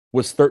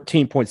was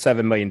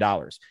 $13.7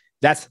 million.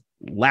 That's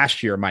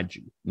last year, mind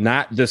you,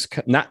 not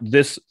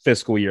this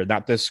fiscal year,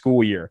 not this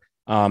school year,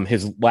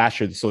 his last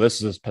year. So this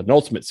is his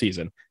penultimate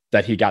season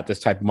that he got this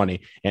type of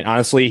money. And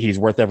honestly, he's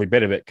worth every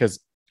bit of it. Because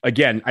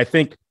again, I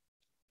think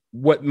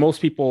what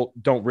most people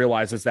don't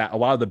realize is that a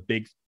lot of the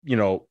big,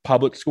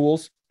 public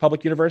schools,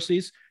 public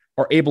universities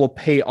are able to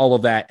pay all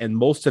of that. And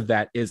most of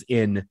that is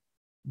in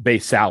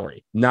base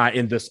salary, not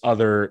in this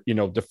other,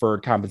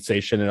 deferred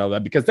compensation and all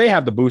that, because they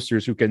have the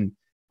boosters who can,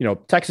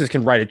 Texas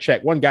can write a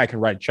check. One guy can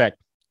write a check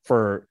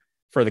for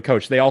the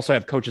coach. They also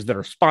have coaches that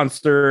are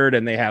sponsored,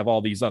 and they have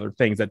all these other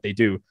things that they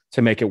do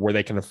to make it where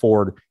they can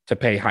afford to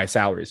pay high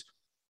salaries.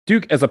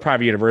 Duke, as a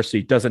private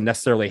university, doesn't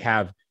necessarily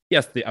have,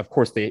 yes, of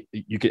course,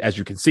 as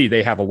you can see,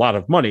 they have a lot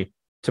of money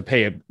to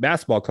pay a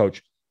basketball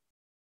coach,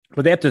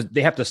 but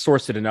they have to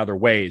source it in other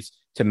ways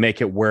to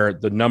make it where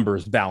the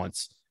numbers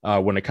balance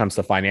when it comes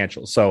to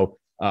financials. So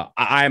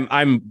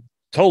I'm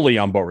totally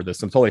on board with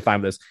this. I'm totally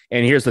fine with this.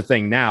 And here's the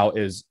thing now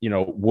is,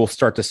 we'll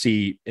start to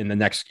see in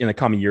the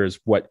coming years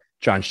what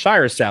John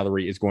Shire's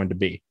salary is going to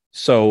be.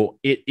 So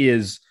it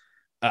is,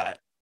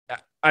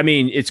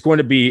 it's going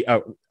to be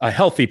a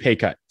healthy pay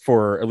cut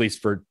at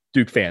least for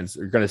Duke fans.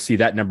 You're going to see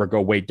that number go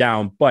way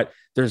down, but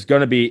there's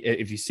going to be,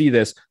 if you see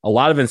this, a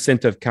lot of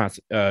incentive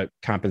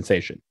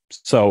compensation.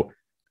 So,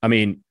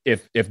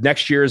 if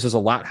next year's is a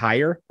lot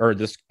higher, or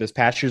this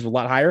past year's a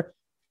lot higher,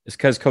 It's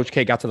because Coach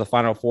K got to the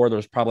Final Four.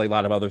 There's probably a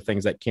lot of other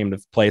things that came to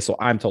play. So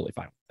I'm totally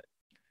fine with it.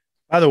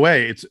 By the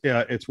way,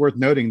 it's worth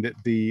noting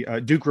that the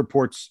Duke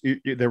reports,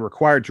 they're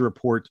required to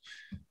report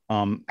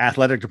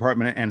athletic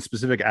department and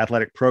specific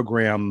athletic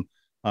program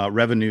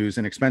revenues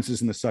and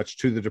expenses and the such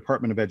to the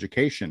Department of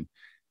Education.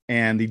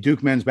 And the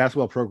Duke men's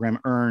basketball program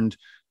earned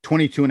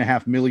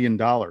 $22.5 million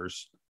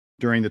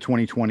during the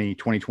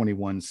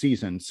 2020-2021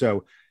 season.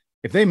 So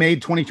if they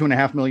made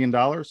 $22.5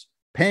 million,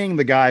 paying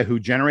the guy who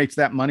generates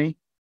that money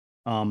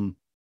 $12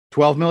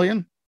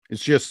 million,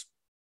 it's just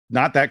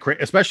not that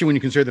crazy, especially when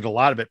you consider that a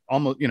lot of it,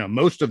 almost,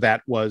 most of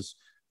that was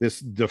this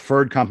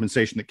deferred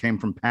compensation that came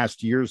from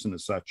past years and the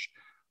such.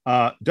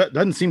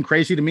 Doesn't seem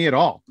crazy to me at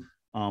all.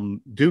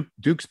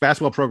 Duke's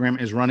basketball program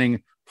is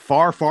running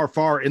far, far,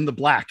 far in the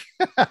black.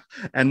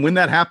 And when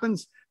that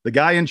happens, the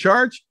guy in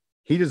charge,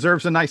 he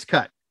deserves a nice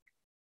cut.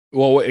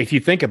 Well, if you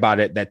think about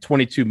it, that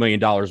 $22 million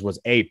was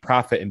A,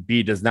 profit, and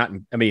B, does not,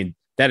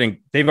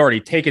 they've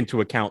already taken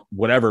into account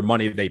whatever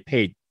money they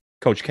paid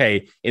Coach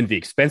K in the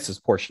expenses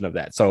portion of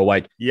that. So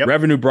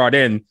revenue brought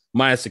in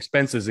minus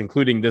expenses,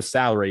 including this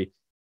salary,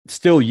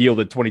 still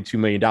yielded $22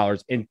 million.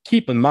 And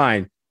keep in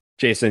mind,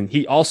 Jason,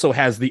 he also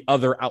has the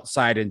other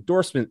outside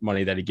endorsement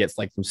money that he gets,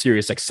 like from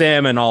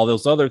SiriusXM and all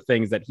those other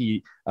things that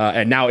he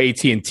and now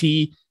AT&T.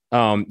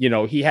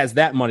 He has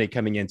that money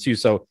coming in too.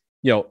 So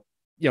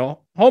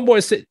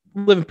homeboy's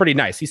living pretty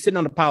nice. He's sitting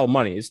on a pile of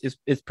money.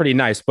 It's pretty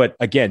nice. But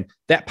again,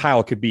 that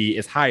pile could be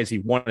as high as he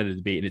wanted it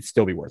to be, and it'd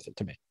still be worth it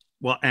to me.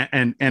 Well,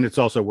 and it's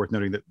also worth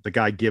noting that the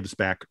guy gives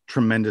back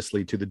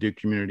tremendously to the Duke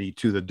community,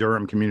 to the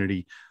Durham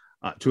community,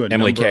 to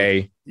Emily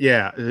Kay.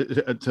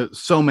 To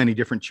so many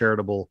different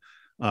charitable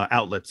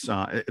outlets.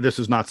 This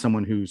is not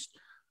someone who's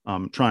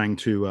trying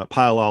to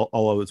pile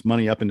all of his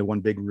money up into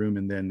one big room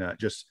and then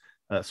just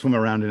swim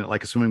around in it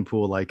like a swimming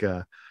pool, like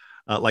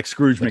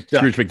Scrooge McDuck.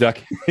 Scrooge McDuck.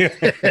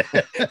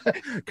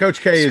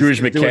 Coach K is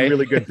doing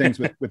really good things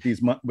with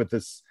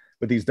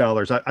these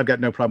dollars. I've got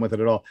no problem with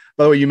it at all.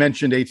 By the way, you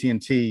mentioned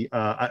AT&T.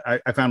 I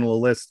found a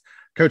little list.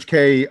 Coach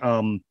K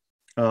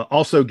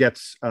also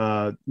gets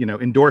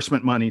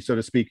endorsement money, so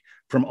to speak,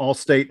 from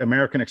Allstate,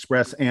 American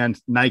Express, and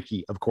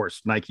Nike. Of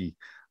course, Nike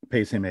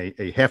pays him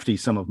a hefty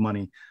sum of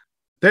money.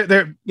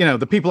 They're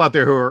the people out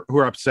there who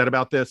are upset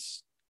about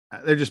this,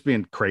 they're just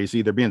being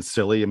crazy. They're being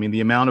silly. I mean,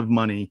 the amount of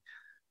money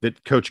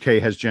that Coach K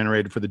has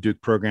generated for the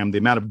Duke program, the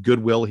amount of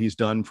goodwill he's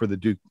done for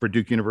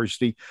Duke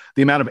University,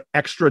 the amount of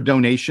extra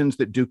donations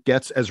that Duke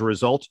gets as a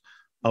result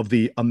of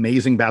the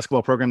amazing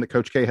basketball program that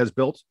Coach K has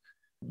built.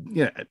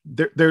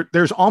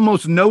 There's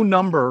almost no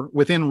number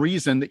within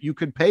reason that you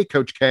could pay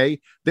Coach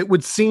K that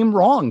would seem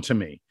wrong to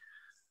me.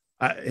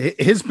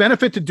 His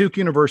benefit to Duke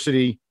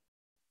University,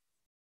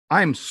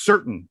 I am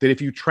certain that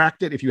if you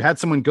tracked it, if you had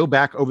someone go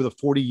back over the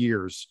 40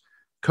 years,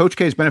 Coach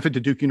K's benefit to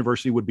Duke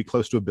University would be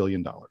close to $1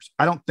 billion.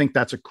 I don't think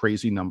that's a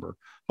crazy number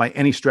by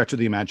any stretch of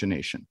the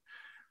imagination,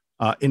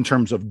 in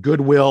terms of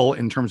goodwill,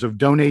 in terms of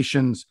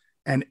donations,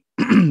 and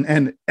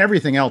and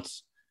everything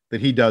else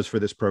that he does for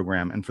this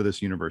program and for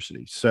this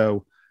university.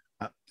 So,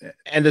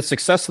 and the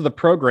success of the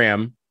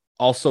program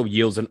also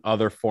yields in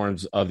other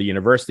forms of the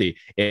university.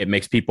 It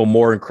makes people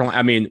more inclined.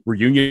 I mean,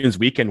 reunions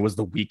weekend was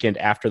the weekend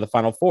after the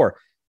Final Four.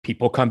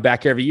 People come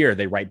back every year.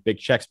 They write big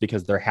checks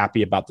because they're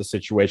happy about the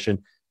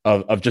situation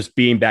of just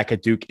being back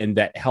at Duke. And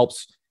that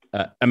helps.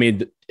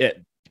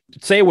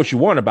 Say what you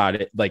want about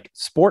it. Like,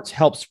 sports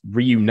helps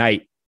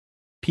reunite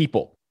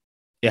people.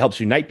 It helps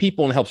unite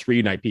people and helps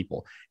reunite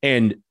people.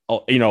 And, a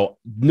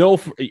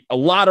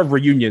lot of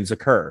reunions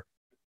occur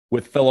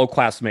with fellow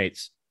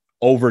classmates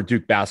over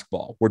Duke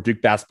basketball, where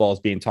Duke basketball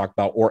is being talked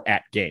about, or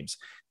at games.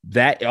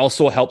 That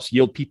also helps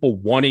yield people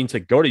wanting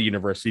to go to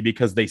university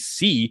because they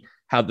see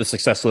how the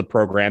success of the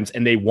programs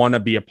and they want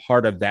to be a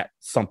part of that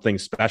something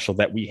special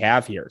that we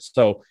have here.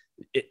 So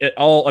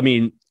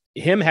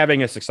him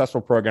having a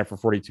successful program for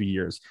 42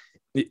 years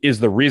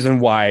is the reason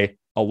why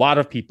a lot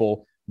of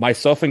people,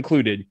 myself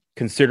included,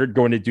 considered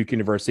going to Duke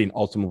University and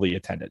ultimately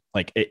attended.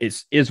 Like,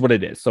 it is what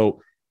it is.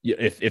 So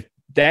if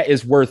that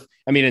is worth,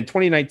 in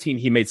 2019,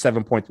 he made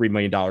 $7.3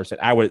 million.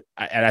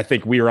 And I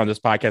think we were on this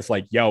podcast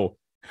like, yo,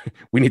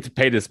 we need to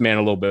pay this man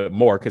a little bit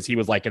more, because he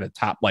was like in a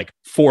top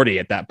 40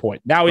 at that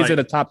point. Now he's in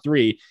a top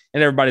 3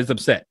 and everybody's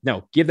upset.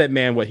 No, give that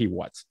man what he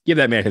wants. Give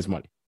that man his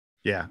money.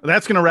 Yeah,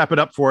 that's going to wrap it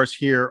up for us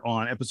here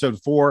on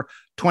episode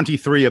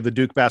 423 of the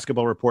Duke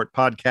Basketball Report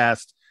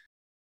podcast.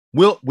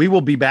 We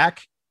will be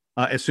back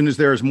as soon as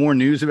there is more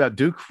news about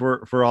Duke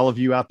for all of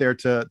you out there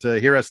to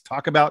hear us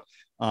talk about.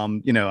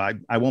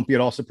 I won't be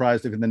at all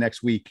surprised if in the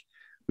next week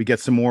we get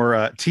some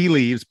more tea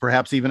leaves,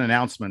 perhaps even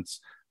announcements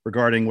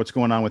regarding what's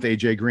going on with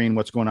AJ Green,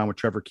 what's going on with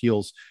Trevor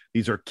Keels.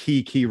 These are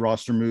key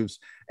roster moves.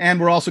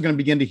 And we're also going to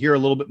begin to hear a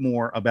little bit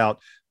more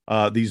about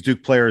these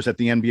Duke players at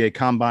the NBA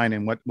Combine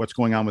and what's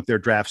going on with their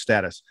draft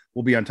status.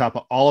 We'll be on top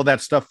of all of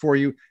that stuff for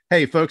you.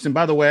 Hey, folks, and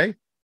by the way,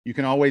 you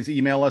can always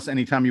email us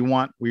anytime you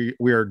want. We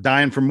are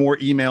dying for more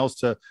emails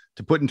to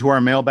put into our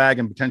mailbag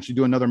and potentially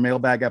do another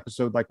mailbag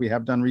episode like we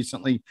have done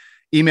recently.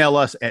 Email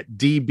us at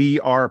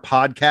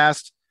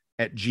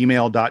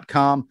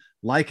dbrpodcast@gmail.com.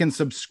 like and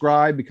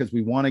subscribe, because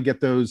we want to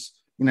get those,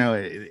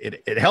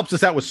 it helps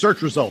us out with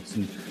search results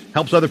and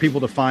helps other people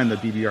to find the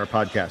DBR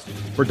podcast.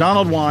 For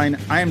Donald Wine,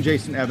 I am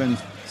Jason Evans.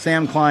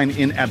 Sam Klein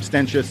in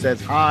absentia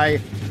says hi,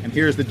 and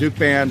here's the Duke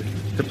Band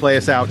to play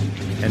us out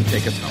and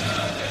take us home.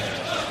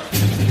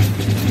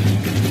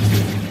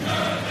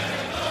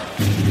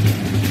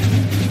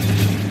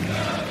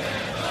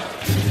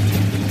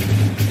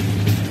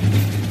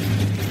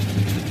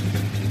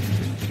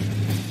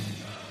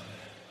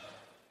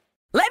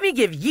 Let me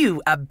give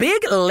you a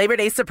big Labor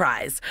Day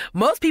surprise.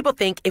 Most people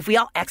think if we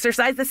all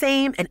exercise the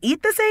same and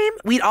eat the same,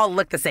 we'd all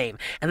look the same.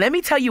 And let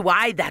me tell you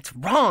why that's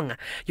wrong.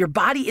 Your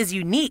body is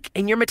unique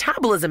and your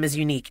metabolism is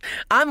unique.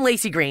 I'm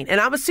Lacey Green and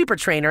I'm a super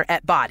trainer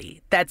at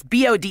Body. That's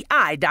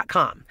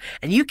BODI.com.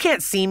 And you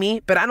can't see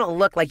me, but I don't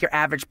look like your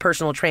average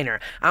personal trainer.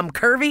 I'm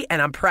curvy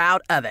and I'm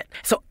proud of it.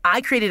 So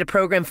I created a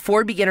program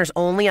for beginners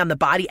only on the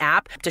Body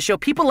app to show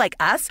people like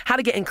us how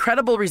to get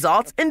incredible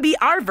results and be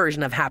our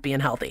version of happy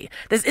and healthy.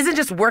 This isn't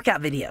just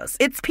workout videos.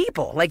 It's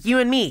people like you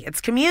and me. It's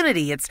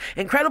community. It's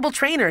incredible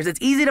trainers. It's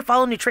easy to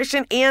follow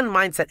nutrition and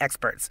mindset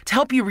experts to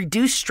help you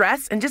reduce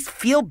stress and just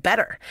feel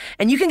better.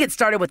 And you can get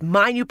started with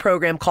my new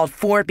program called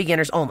For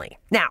Beginners Only.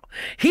 Now,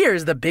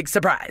 here's the big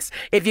surprise.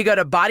 If you go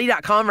to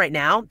body.com right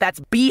now, that's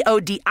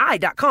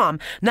BODI.com,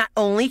 not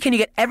only can you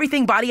get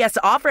everything Body has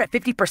to offer at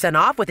 50%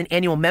 off with an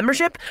annual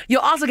membership,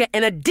 you'll also get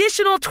an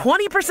additional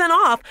 20%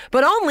 off,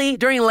 but only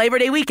during Labor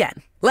Day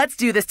weekend. Let's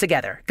do this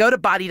together. Go to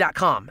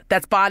body.com.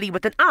 That's body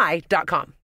with an I.com.